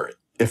Hampshire,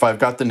 if I've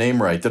got the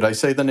name right, did I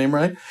say the name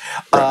right?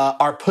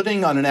 Are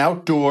putting on an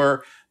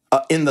outdoor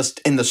in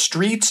the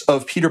streets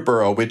of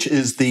Peterborough, which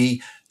is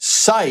the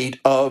site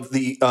of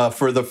the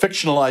for the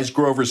fictionalized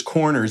Grover's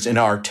Corners in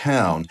Our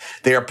Town.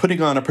 They are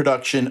putting on a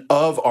production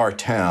of Our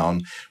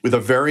Town with a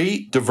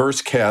very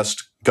diverse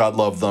cast. God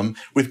love them.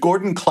 With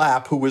Gordon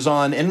Clapp, who was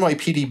on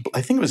NYPD,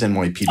 I think it was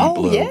NYPD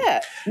Blue. Oh,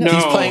 yeah. No,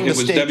 He's playing it the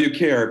was state-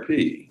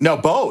 WKRP. No,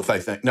 both, I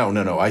think. No.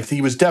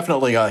 He was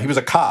definitely, he was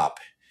a cop.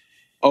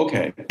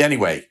 Okay.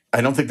 Anyway,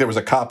 I don't think there was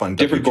a cop on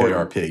Different WKRP.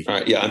 Gordon. All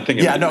right, yeah, I'm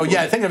thinking. Yeah, of no, Gordon.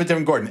 yeah, I think of a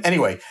different Gordon.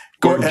 Anyway,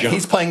 Gordon Jones.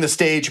 he's playing the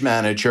stage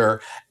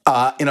manager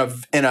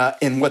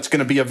in what's going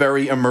to be a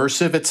very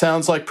immersive, it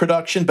sounds like,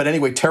 production. But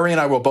anyway, Terry and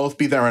I will both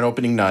be there on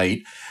opening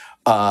night.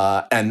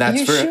 And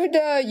that's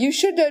You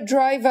should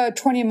drive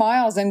 20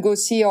 miles and go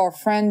see our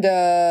friend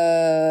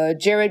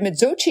Jared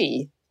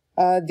Mezzochi,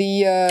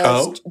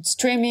 the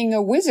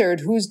streaming wizard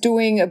who's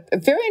doing a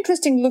very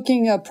interesting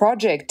looking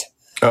project.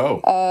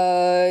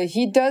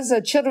 He does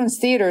a children's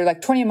theater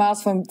like 20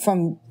 miles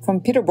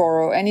from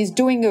Peterborough, and he's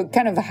doing a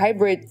kind of a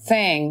hybrid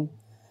thing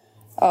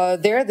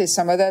there this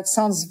summer. That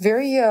sounds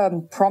very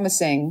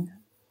promising.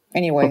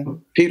 Anyway,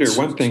 Peter,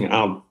 one thing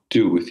I'll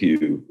do with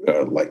you,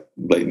 like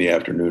late in the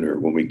afternoon or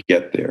when we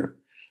get there,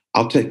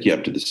 I'll take you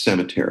up to the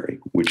cemetery,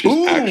 which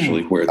is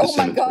actually where the oh my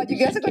cemetery God, you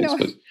guys are takes going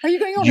place. Are you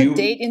going on a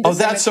date in the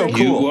that's so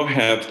cemetery? cool. You will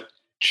have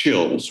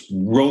chills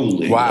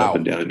rolling up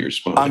and down your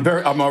spine.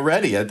 I'm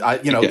already.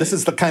 This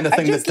is the kind of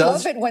thing that does. I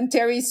just love it when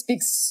Terry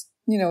speaks,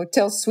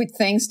 tells sweet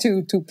things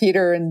to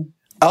Peter and.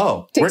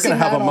 Oh, we're going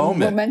to have a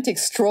moment. Romantic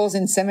strolls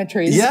in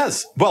cemeteries.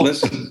 Yes. Well,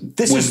 listen,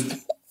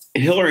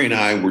 Hillary and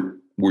I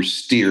were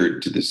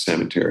steered to this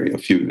cemetery a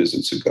few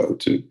visits ago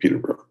to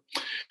Peterborough,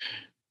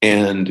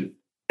 and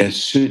as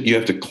soon you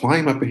have to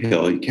climb up a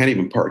hill, you can't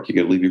even park. You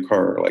got to leave your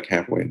car like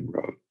halfway in the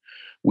road.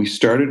 We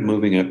started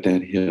moving up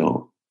that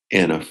hill,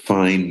 and a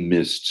fine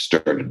mist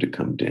started to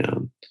come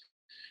down.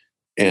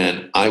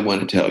 And I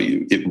want to tell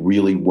you, it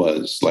really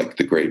was like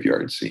the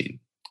graveyard scene.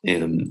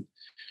 And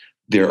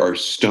there are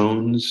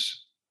stones.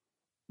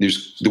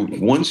 There's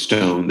one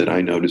stone that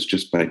I noticed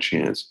just by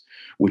chance,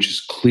 which is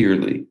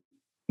clearly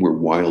where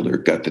Wilder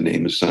got the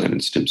name of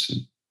Simon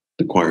Stimson,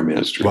 the choir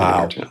master in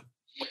our town.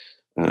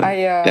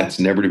 That's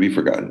never to be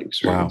forgotten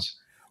experience.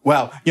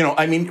 Wow.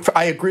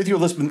 I agree with you,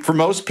 Elizabeth. For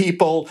most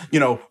people,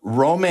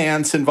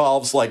 romance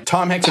involves like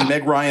Tom Hanks and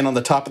Meg Ryan on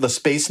the top of the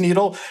Space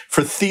Needle.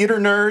 For theater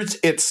nerds,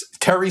 it's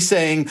Terry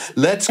saying,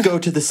 let's go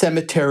to the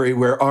cemetery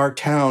where our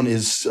town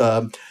is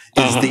a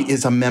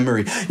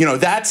memory.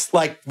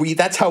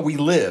 That's how we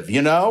live,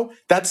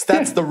 That's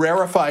the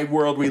rarefied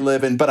world we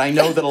live in. But I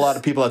know that a lot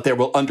of people out there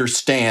will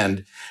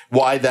understand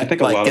why that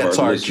gets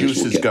our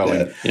juices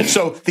going. Yeah.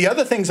 So the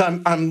other things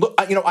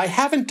I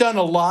haven't done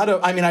a lot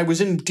of. I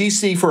was in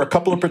DC for a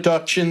couple of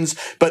productions,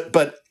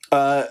 but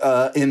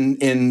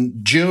in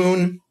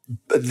June.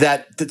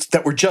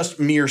 That were just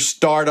mere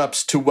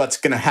startups to what's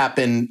going to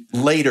happen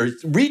later.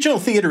 Regional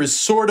theater is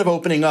sort of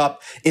opening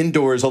up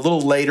indoors a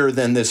little later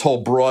than this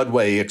whole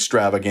Broadway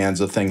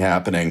extravaganza thing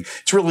happening.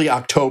 It's really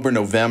October,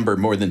 November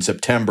more than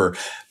September.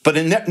 But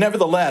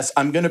nevertheless,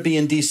 I'm going to be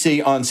in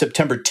D.C. on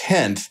September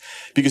 10th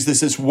because there's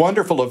this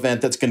wonderful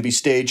event that's going to be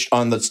staged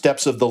on the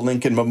steps of the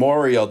Lincoln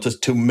Memorial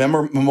to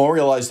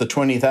memorialize the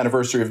 20th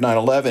anniversary of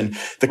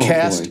 9/11. The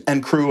cast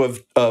and crew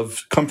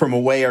of Come From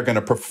Away are going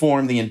to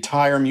perform the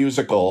entire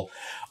musical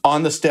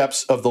on the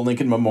steps of the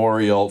Lincoln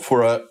Memorial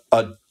for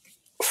a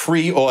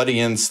free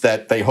audience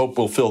that they hope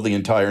will fill the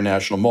entire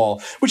National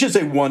Mall, which is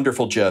a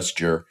wonderful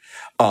gesture.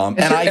 Has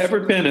there ever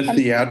been a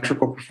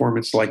theatrical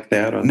performance like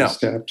that on the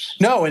steps?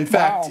 No, in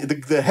fact,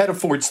 the head of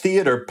Ford's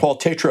Theater, Paul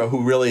Tetra,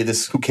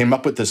 who came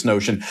up with this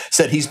notion,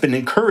 said he's been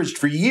encouraged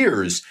for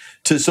years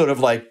to sort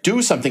of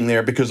do something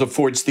there because of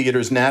Ford's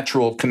Theater's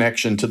natural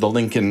connection to the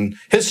Lincoln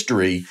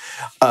history.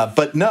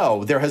 But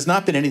no, there has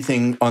not been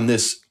anything on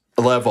this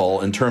level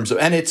in terms of,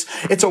 and it's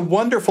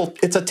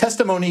a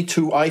testimony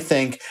to, I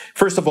think,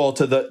 first of all,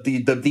 to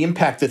the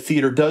impact that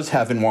theater does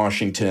have in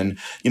Washington.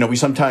 We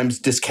sometimes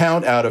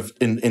discount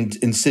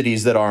in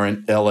cities that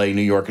aren't LA,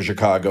 New York, or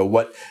Chicago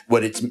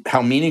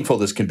how meaningful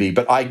this can be.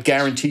 But I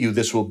guarantee you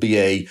this will be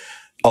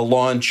a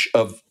launch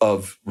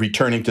of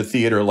returning to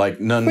theater like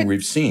none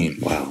we've seen.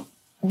 Wow.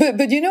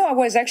 But I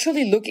was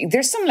actually looking.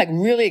 There's some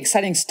really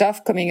exciting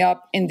stuff coming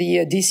up in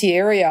the DC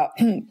area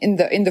in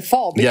the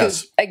fall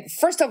because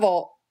first of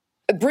all,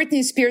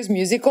 Britney Spears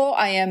musical,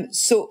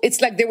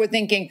 it's like they were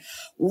thinking,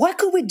 what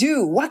could we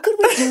do? What could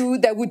we do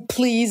that would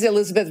please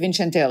Elizabeth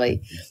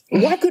Vincentelli?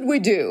 What could we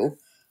do?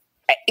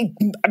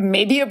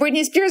 Maybe a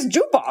Britney Spears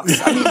jukebox.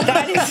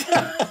 that is...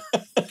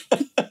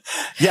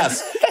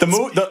 Yes.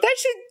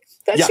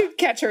 That should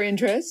catch her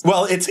interest.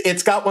 Well,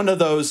 it's got one of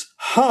those,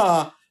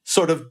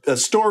 sort of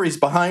stories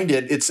behind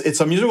it. It's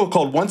a musical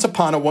called Once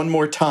Upon a One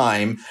More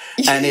Time,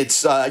 and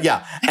it's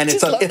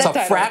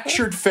a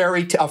fractured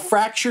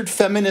fractured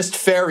feminist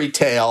fairy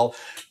tale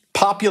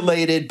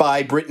populated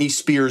by Britney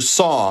Spears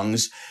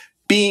songs,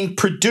 being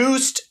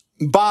produced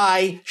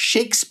by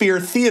Shakespeare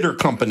Theater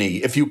Company.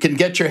 If you can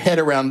get your head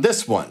around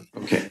this one,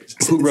 okay.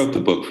 Who wrote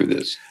the book for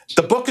this?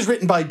 The book is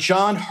written by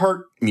John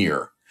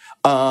Hartmere,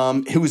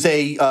 who's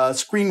a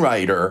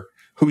screenwriter.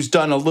 Who's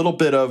done a little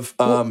bit of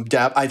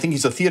I think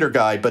he's a theater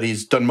guy, but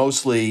he's done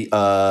mostly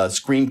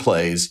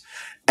screenplays.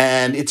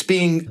 And it's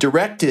being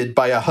directed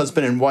by a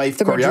husband and wife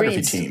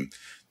choreography team,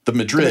 the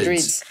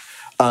Madrids,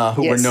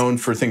 who were known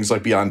for things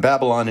like Beyond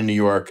Babylon in New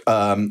York.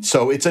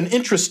 So it's an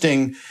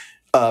interesting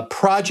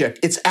project.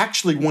 It's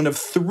actually one of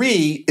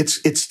three.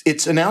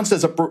 It's announced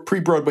as a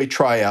pre-Broadway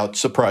tryout,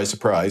 surprise,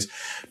 surprise,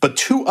 but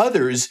two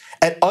others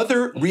at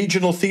other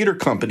regional theater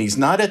companies,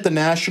 not at the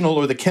National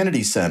or the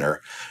Kennedy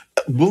Center.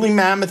 Woolly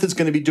Mammoth is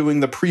going to be doing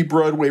the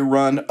pre-Broadway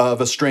run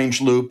of A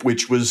Strange Loop,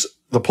 which was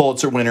the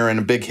Pulitzer winner and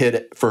a big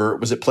hit for,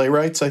 was it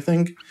Playwrights, I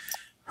think?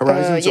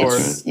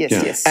 Horizons?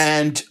 Yes.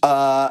 And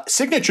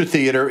Signature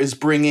Theater is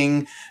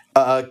bringing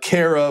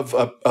care of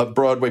a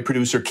Broadway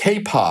producer,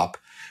 K-Pop,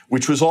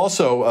 which was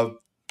also a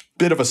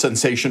bit of a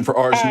sensation for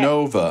Ars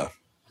Nova.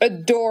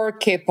 Adore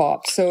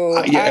K-pop. So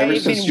ever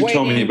since you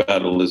told me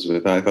about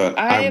Elizabeth, I thought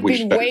I have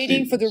been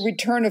waiting for the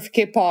return of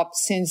K-pop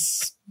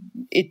since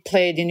it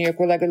played in New York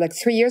like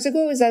 3 years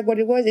ago. Is that what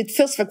it was? It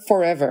feels like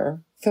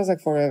forever. That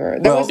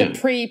was a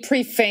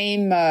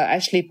pre-fame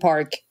Ashley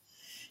Park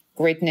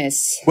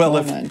greatness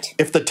moment.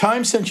 If the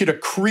Times sent you to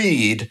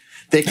Creed,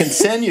 they can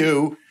send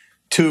you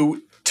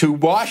to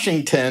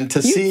Washington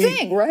to see. You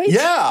think, right?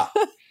 Yeah.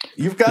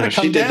 You've got to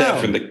come she did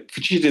down.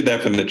 She did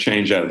that from the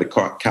change out of the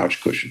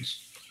couch cushions.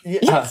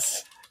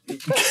 Yes.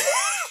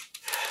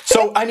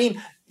 So, I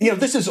mean,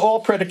 this is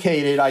all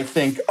predicated, I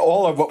think,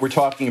 all of what we're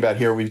talking about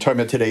here, we're talking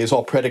about today, is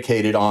all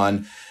predicated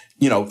on,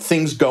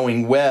 things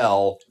going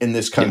well in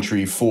this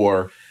country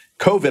for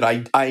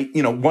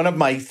COVID. One of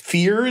my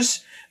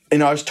fears,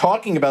 and I was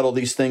talking about all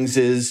these things,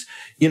 is,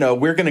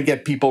 we're going to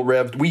get people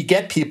revved. We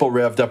get people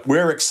revved up.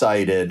 We're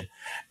excited.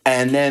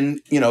 And then,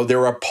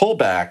 there are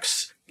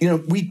pullbacks.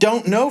 We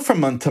don't know from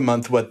month to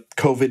month what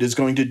COVID is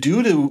going to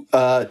do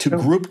to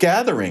group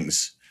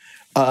gatherings.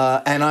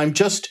 And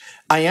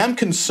I am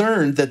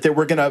concerned that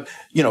we're going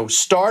to,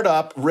 start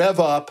up, rev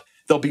up.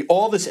 There'll be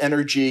all this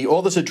energy,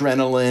 all this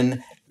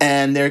adrenaline,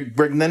 and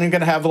we're then going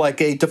to have like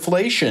a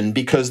deflation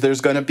because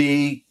there's going to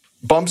be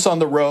bumps on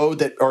the road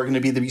that are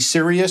going to be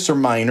serious or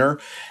minor.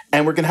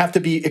 And we're going to have to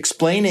be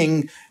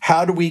explaining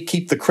how do we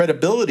keep the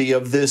credibility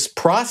of this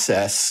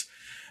process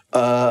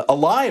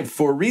alive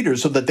for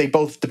readers so that they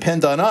both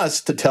depend on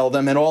us to tell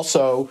them, and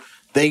also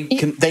they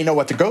know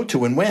what to go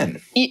to and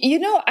when.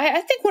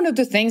 I think one of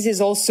the things is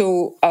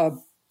also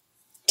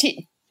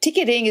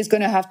ticketing is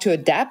going to have to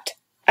adapt.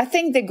 I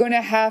think they're going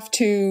to have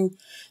to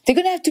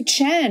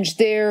change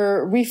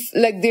their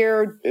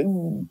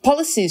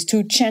policies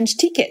to change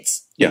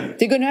tickets. Yeah,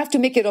 they're going to have to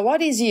make it a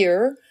lot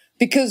easier,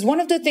 because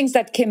one of the things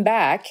that came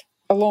back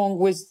along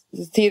with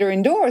the theater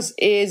indoors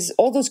is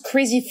all those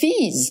crazy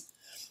fees.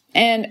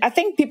 And I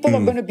think people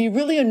are going to be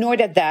really annoyed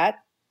at that,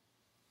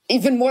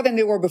 even more than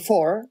they were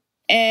before.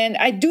 And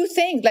I do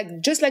think,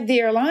 just like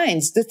the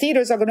airlines, the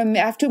theaters are going to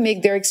have to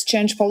make their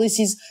exchange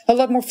policies a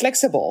lot more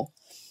flexible.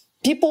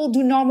 People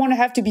do not want to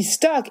have to be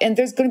stuck, and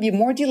there's going to be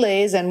more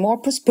delays and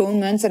more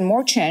postponements and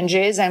more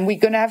changes, and we're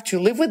going to have to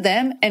live with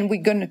them, and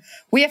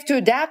we have to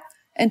adapt,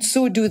 and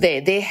so do they.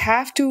 They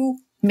have to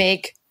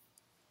make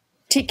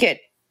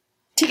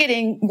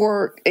ticketing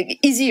more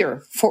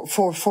easier for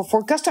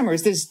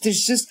customers. There's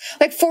just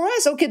for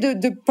us, okay,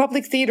 the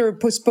public theater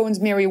postpones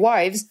Merry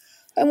Wives,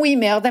 and we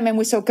email them and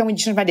we say, can we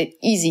change my date?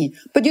 Easy.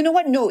 But you know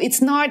what? No, it's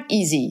not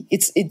easy.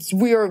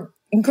 We are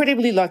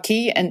incredibly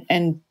lucky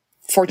and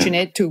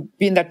fortunate to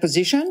be in that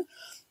position.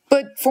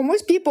 But for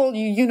most people,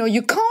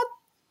 you can't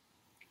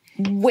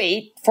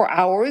wait for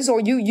hours,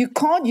 or you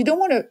don't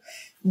want to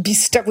be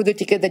stuck with a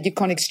ticket that you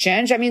can't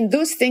exchange. I mean,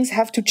 those things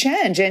have to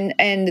change, and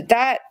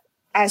that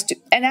has to,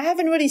 and I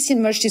haven't really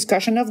seen much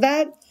discussion of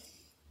that,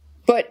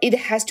 but it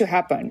has to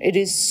happen. It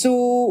is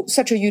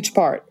such a huge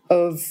part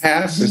of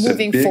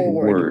moving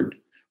forward.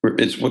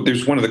 There's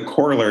one of the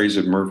corollaries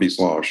of Murphy's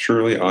Law.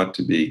 Surely ought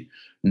to be,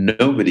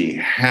 nobody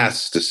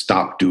has to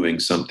stop doing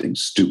something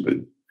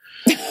stupid.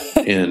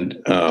 And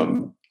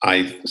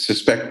I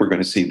suspect we're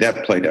going to see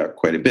that played out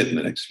quite a bit in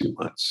the next few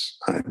months.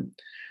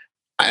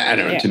 I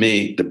don't know. To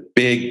me, the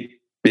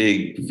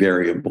big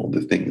variable, the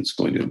thing that's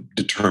going to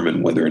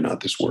determine whether or not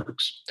this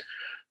works,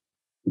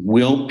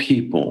 will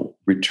people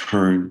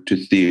return to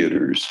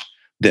theaters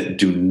that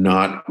do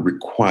not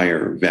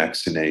require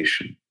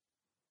vaccination?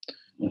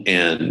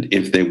 And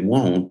if they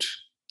won't,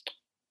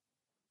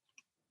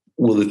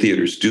 will the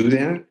theaters do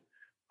that?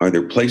 Are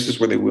there places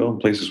where they will and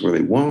places where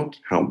they won't?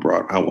 How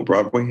will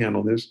Broadway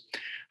handle this?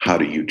 How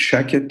do you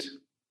check it?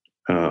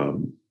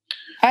 I'm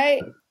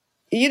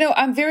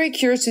very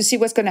curious to see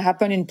what's going to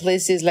happen in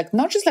places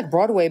not just like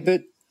Broadway,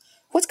 but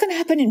what's going to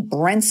happen in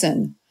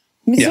Branson.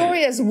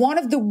 Missouri is one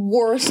of the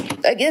worst.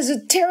 It's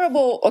a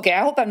terrible. Okay,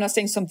 I hope I'm not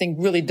saying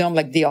something really dumb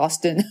like the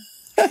Austin.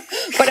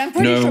 But I'm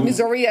pretty sure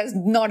Missouri has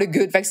not a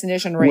good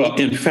vaccination rate. Well,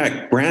 in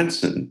fact,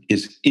 Branson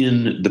is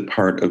in the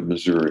part of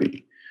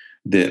Missouri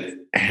that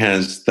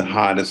has the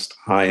highest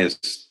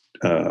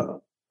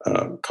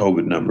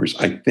COVID numbers,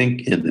 I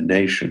think, in the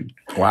nation.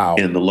 Wow.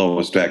 And the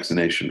lowest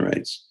vaccination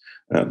rates.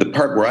 The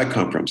part where I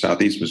come from,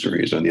 Southeast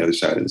Missouri, is on the other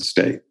side of the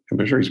state. And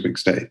Missouri's a big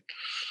state.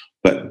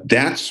 But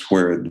that's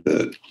where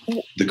the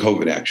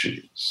COVID action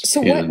is.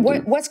 So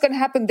what's going to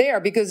happen there?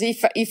 Because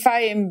if I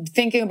am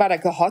thinking about a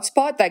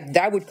hotspot,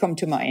 that would come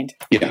to mind.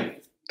 Yeah,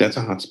 that's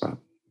a hotspot.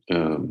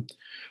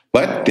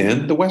 But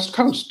then the West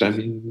Coast. I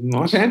mean,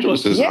 Los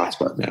Angeles is a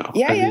hotspot now.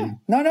 Yeah.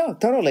 No,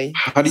 totally.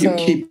 How do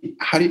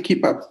you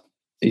keep up?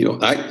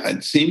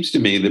 It seems to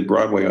me that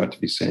Broadway ought to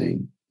be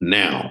saying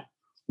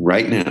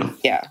right now.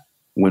 Yeah.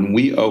 When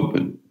we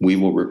open, we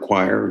will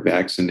require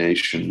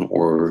vaccination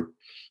or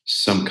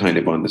some kind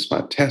of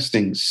on-the-spot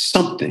testing,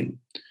 something,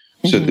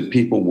 so that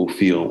people will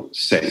feel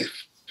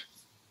safe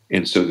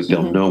and so that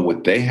they'll know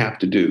what they have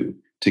to do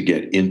to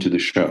get into the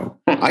show.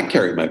 I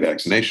carry my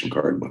vaccination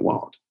card in my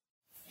wallet.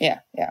 Yeah.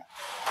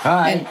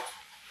 Hi.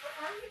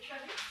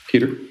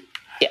 Peter?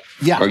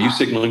 Yeah. Are you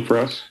signaling for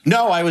us?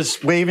 No, I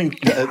was waving.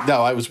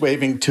 I was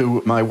waving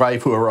to my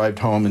wife who arrived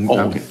home, and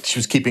she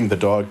was keeping the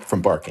dog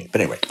from barking.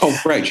 But anyway. Oh,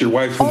 right. Your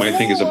wife, whom I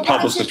think is a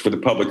publicist for the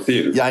Public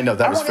Theater. Yeah, I know.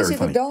 That was very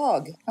funny. I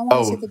want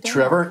to see the dog.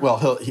 Trevor?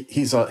 Well,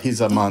 he's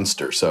a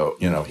monster. So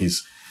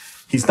he's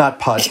not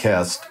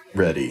podcast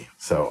ready.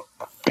 So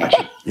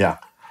gotcha. Yeah.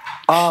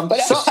 But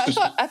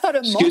I thought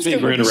a monster. Excuse me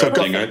for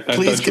interrupting. I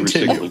please thought you were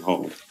continue. signaling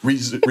home.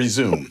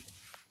 Resume.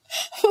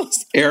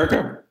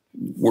 Erica.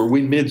 Were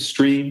we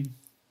midstream?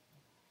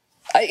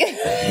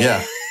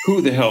 Yeah.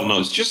 Who the hell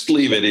knows? Just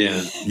leave it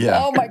in.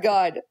 Yeah. Oh my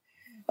God.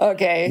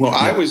 Okay. Well,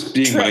 I was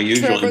being my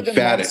usual Trevor the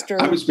emphatic.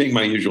 monster. I was being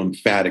my usual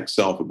emphatic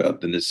self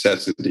about the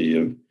necessity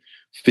of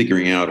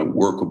figuring out a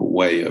workable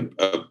way of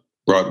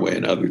Broadway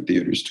and other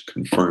theaters to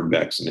confirm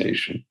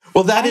vaccination.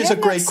 Well, that I is a have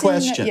not great seen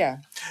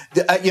question.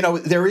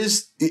 There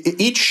is,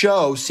 each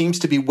show seems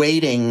to be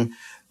waiting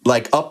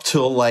like up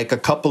till like a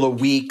couple of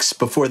weeks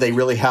before they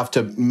really have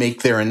to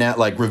make their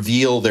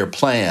reveal their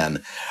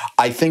plan.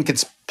 I think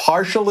it's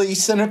partially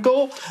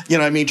cynical,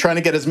 trying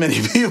to get as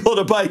many people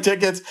to buy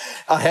tickets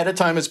ahead of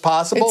time as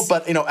possible,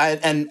 but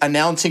and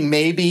announcing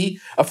maybe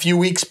a few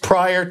weeks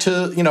prior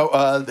to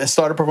the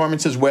start of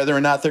performances whether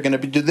or not they're going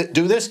to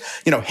do this.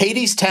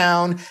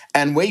 Hadestown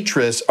and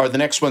Waitress are the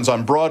next ones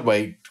on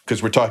Broadway,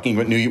 because we're talking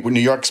about New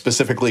York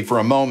specifically for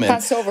a moment.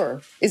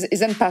 Passover.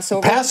 Isn't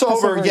Passover?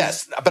 Passover,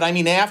 yes. But I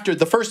mean, after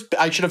the first,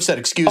 I should have said,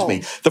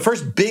 the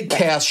first big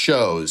cast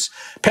shows.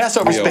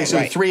 Passover is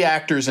basically 3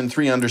 actors and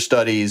 3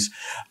 understudies.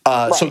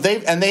 So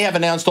they have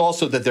announced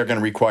also that they're going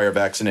to require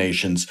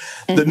vaccinations.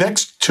 Mm-hmm. The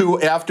next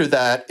 2 after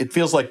that, it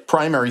feels like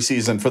primary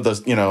season for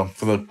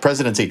the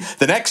presidency.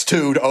 The next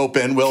 2 to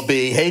open will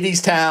be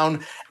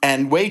Hadestown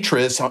and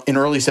Waitress in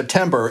early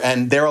September,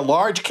 and they're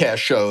large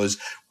cast shows,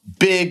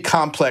 big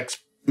complex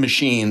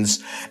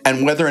machines,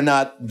 and whether or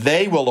not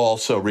they will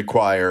also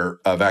require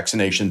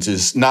vaccinations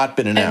has not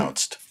been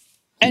announced.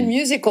 And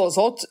musicals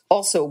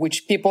also,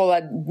 which people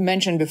had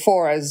mentioned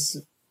before as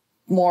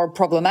more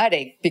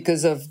problematic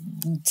because of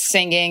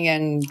singing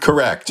and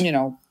correct,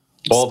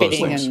 all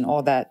spitting and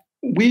all that.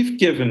 We've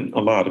given a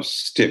lot of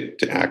stick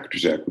to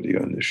Actors Equity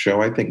on this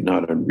show, I think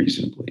not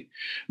unreasonably.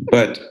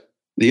 But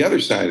the other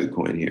side of the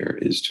coin here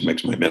is, to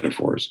mix my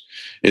metaphors,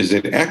 is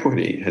that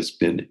Equity has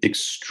been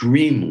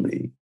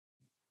extremely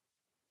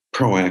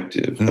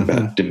proactive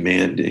about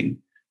demanding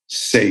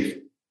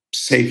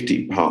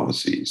safety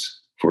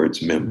policies for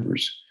its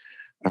members.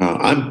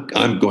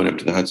 I'm going up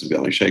to the Hudson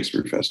Valley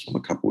Shakespeare Festival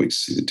in a couple of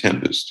weeks to see The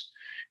Tempest,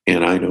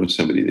 and I know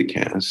somebody that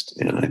cast,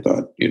 and I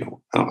thought,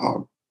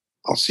 I'll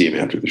see him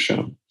after the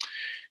show.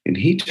 And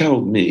he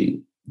told me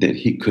that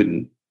he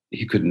could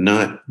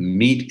not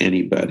meet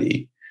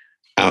anybody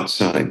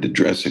outside the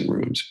dressing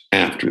rooms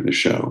after the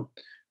show,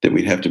 that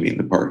we'd have to meet in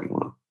the parking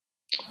lot.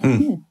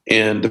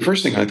 And the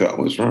first thing I thought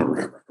was,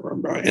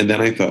 and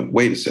then I thought,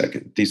 wait a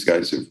second, these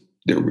guys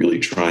they're really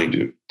trying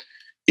to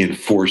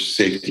enforce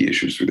safety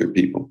issues for their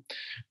people.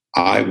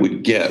 I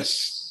would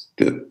guess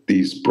that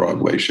these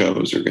Broadway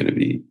shows are going to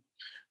be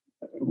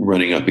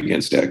running up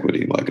against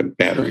Equity like a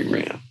battering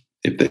ram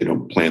if they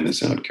don't plan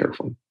this out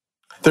carefully.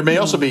 There may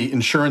also be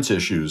insurance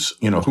issues,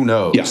 who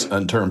knows,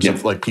 in terms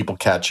of like people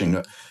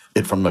catching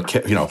it from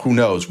who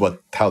knows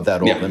how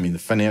that all, the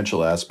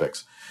financial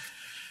aspects.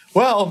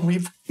 Well, I'm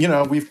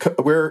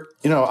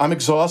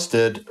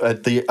exhausted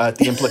at the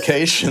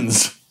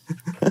implications.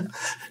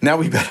 Now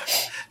we've got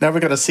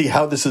to see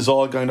how this is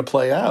all going to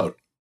play out.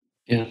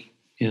 Yeah.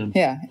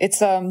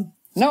 It's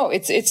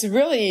it's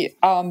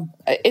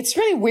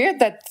really weird,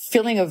 that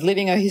feeling of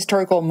living a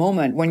historical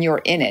moment when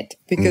you're in it,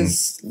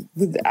 because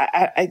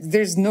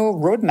there's no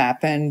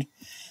roadmap. And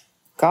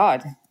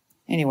God,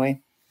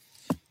 anyway,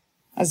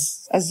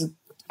 as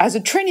a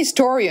trained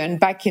historian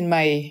back in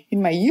my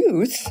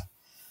youth,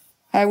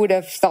 I would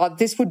have thought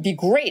this would be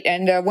great.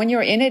 And when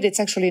you're in it, it's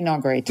actually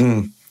not great.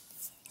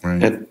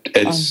 Right.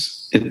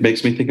 It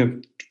makes me think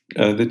of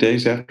the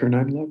days after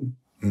 9/11.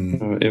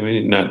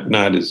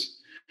 Not as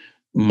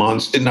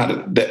not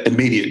the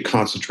immediate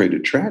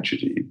concentrated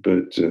tragedy,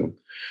 but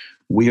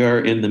we are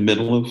in the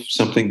middle of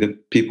something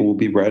that people will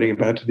be writing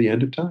about to the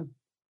end of time.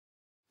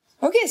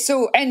 Okay,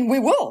 and we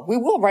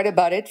will write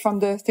about it from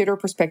the theater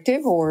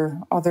perspective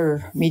or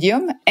other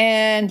medium.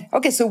 And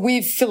okay, so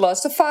we've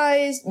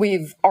philosophized,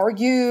 we've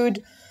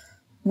argued,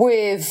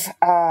 we've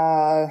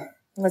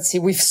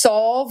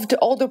solved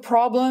all the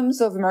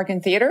problems of American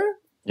theater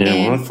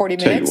in 40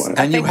 minutes.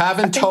 And you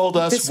haven't told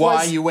us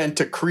why you went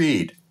to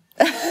Creed.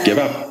 Give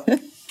up.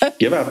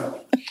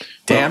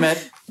 Damn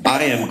it.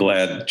 I am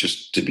glad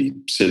just to be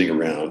sitting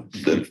around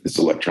this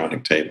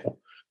electronic table,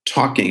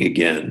 talking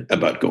again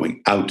about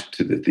going out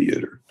to the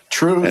theater.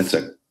 Truth. That's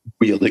a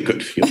really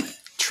good feeling.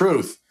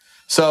 Truth.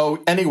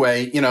 So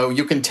anyway,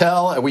 you can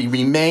tell we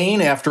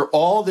remain, after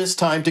all this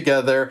time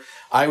together,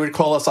 I would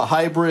call us a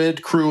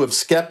hybrid crew of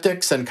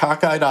skeptics and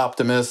cockeyed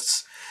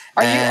optimists.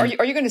 Are you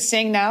going to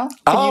sing now?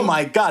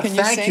 My God,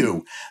 thank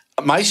you.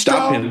 Maestro?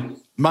 Stop him.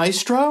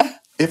 Maestro,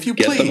 if you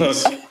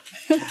please. Get the hook.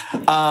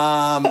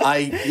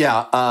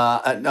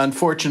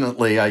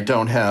 Unfortunately, I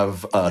don't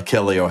have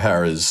Kelly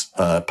O'Hara's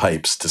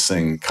pipes to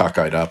sing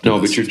Cockeyed Optimist.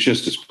 No, but you're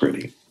just as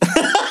pretty.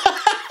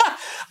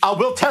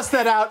 We'll test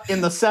that out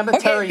in the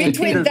cemetery in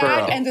Between Peterborough.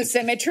 that and the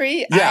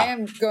cemetery, Yeah. I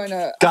am going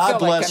to... God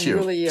bless you.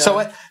 Really, so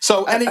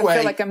anyway... I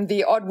feel like I'm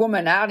the odd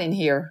woman out in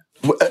here.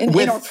 In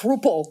our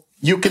throuple.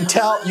 You can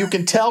tell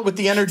with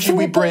the energy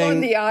we bring.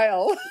 On the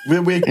aisle.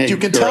 You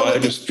can tell. I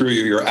just threw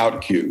you your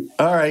out cue.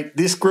 All right,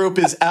 this group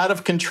is out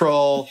of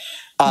control.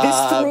 This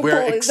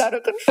throuple is out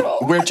of control.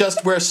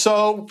 We're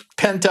so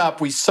pent up.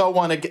 We so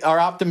want to. Our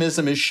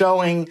optimism is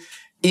showing,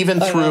 even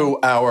through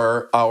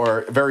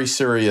our very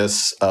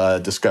serious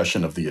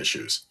discussion of the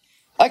issues.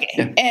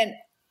 Okay, and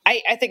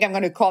I think I'm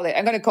going to call it.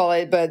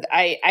 But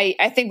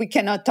I think we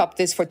cannot top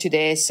this for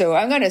today. So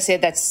I'm going to say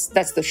that's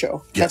the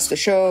show. Yes. That's the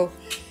show.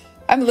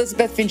 I'm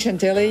Elizabeth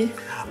Vincentielli.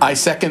 I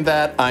second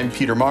that. I'm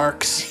Peter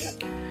Marks.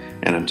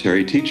 And I'm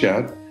Terry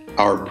Teachout.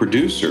 Our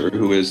producer,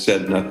 who has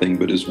said nothing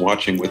but is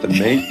watching with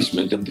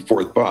amazement in the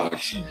fourth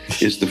box,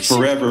 is the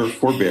forever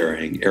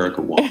forbearing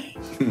Erica Wong.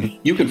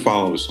 You can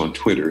follow us on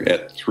Twitter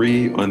at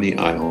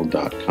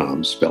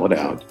 3ontheaisle.com, spell it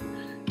out.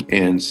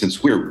 And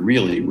since we're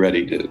really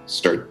ready to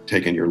start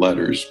taking your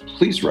letters,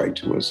 please write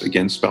to us,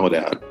 again, spell it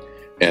out,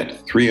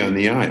 at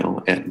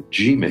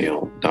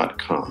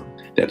 3ontheaisle@gmail.com.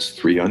 That's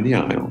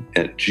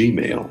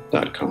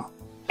 3ontheaisle@gmail.com.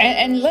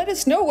 And let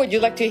us know what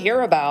you'd like to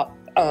hear about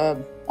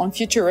on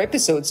future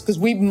episodes, because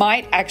we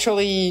might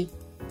actually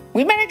do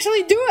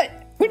it.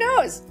 Who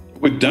knows?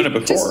 We've done it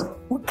before.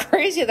 We're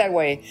crazy that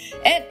way.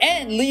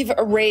 And leave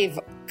a rave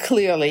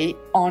clearly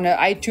on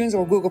iTunes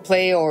or Google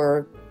Play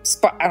or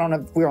I don't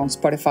know if we're on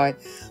Spotify.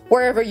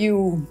 Wherever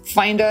you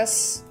find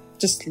us,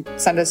 just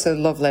send us a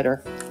love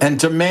letter. And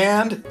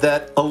demand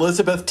that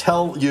Elizabeth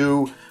tell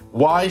you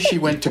why she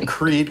went to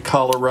Creede,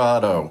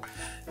 Colorado.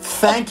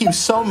 Thank you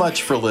so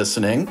much for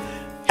listening.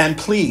 And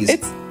please,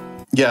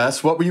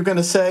 yes, what were you going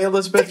to say,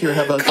 Elizabeth? You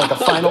have a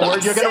final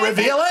word? You're going to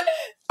reveal it?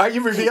 Are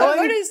you revealing? I'm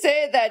going to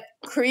say that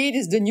Creede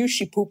is the new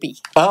Shipoopi.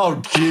 Oh,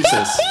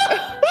 Jesus.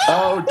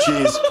 Oh,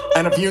 jeez.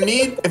 And if you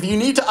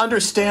need to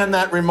understand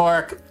that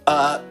remark,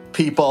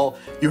 people,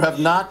 you have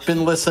not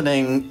been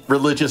listening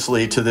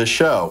religiously to this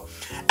show.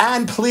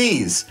 And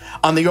please,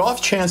 on the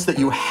off chance that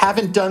you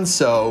haven't done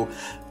so,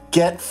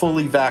 get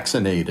fully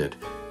vaccinated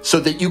so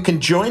that you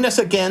can join us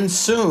again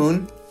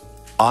soon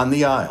on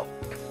the aisle.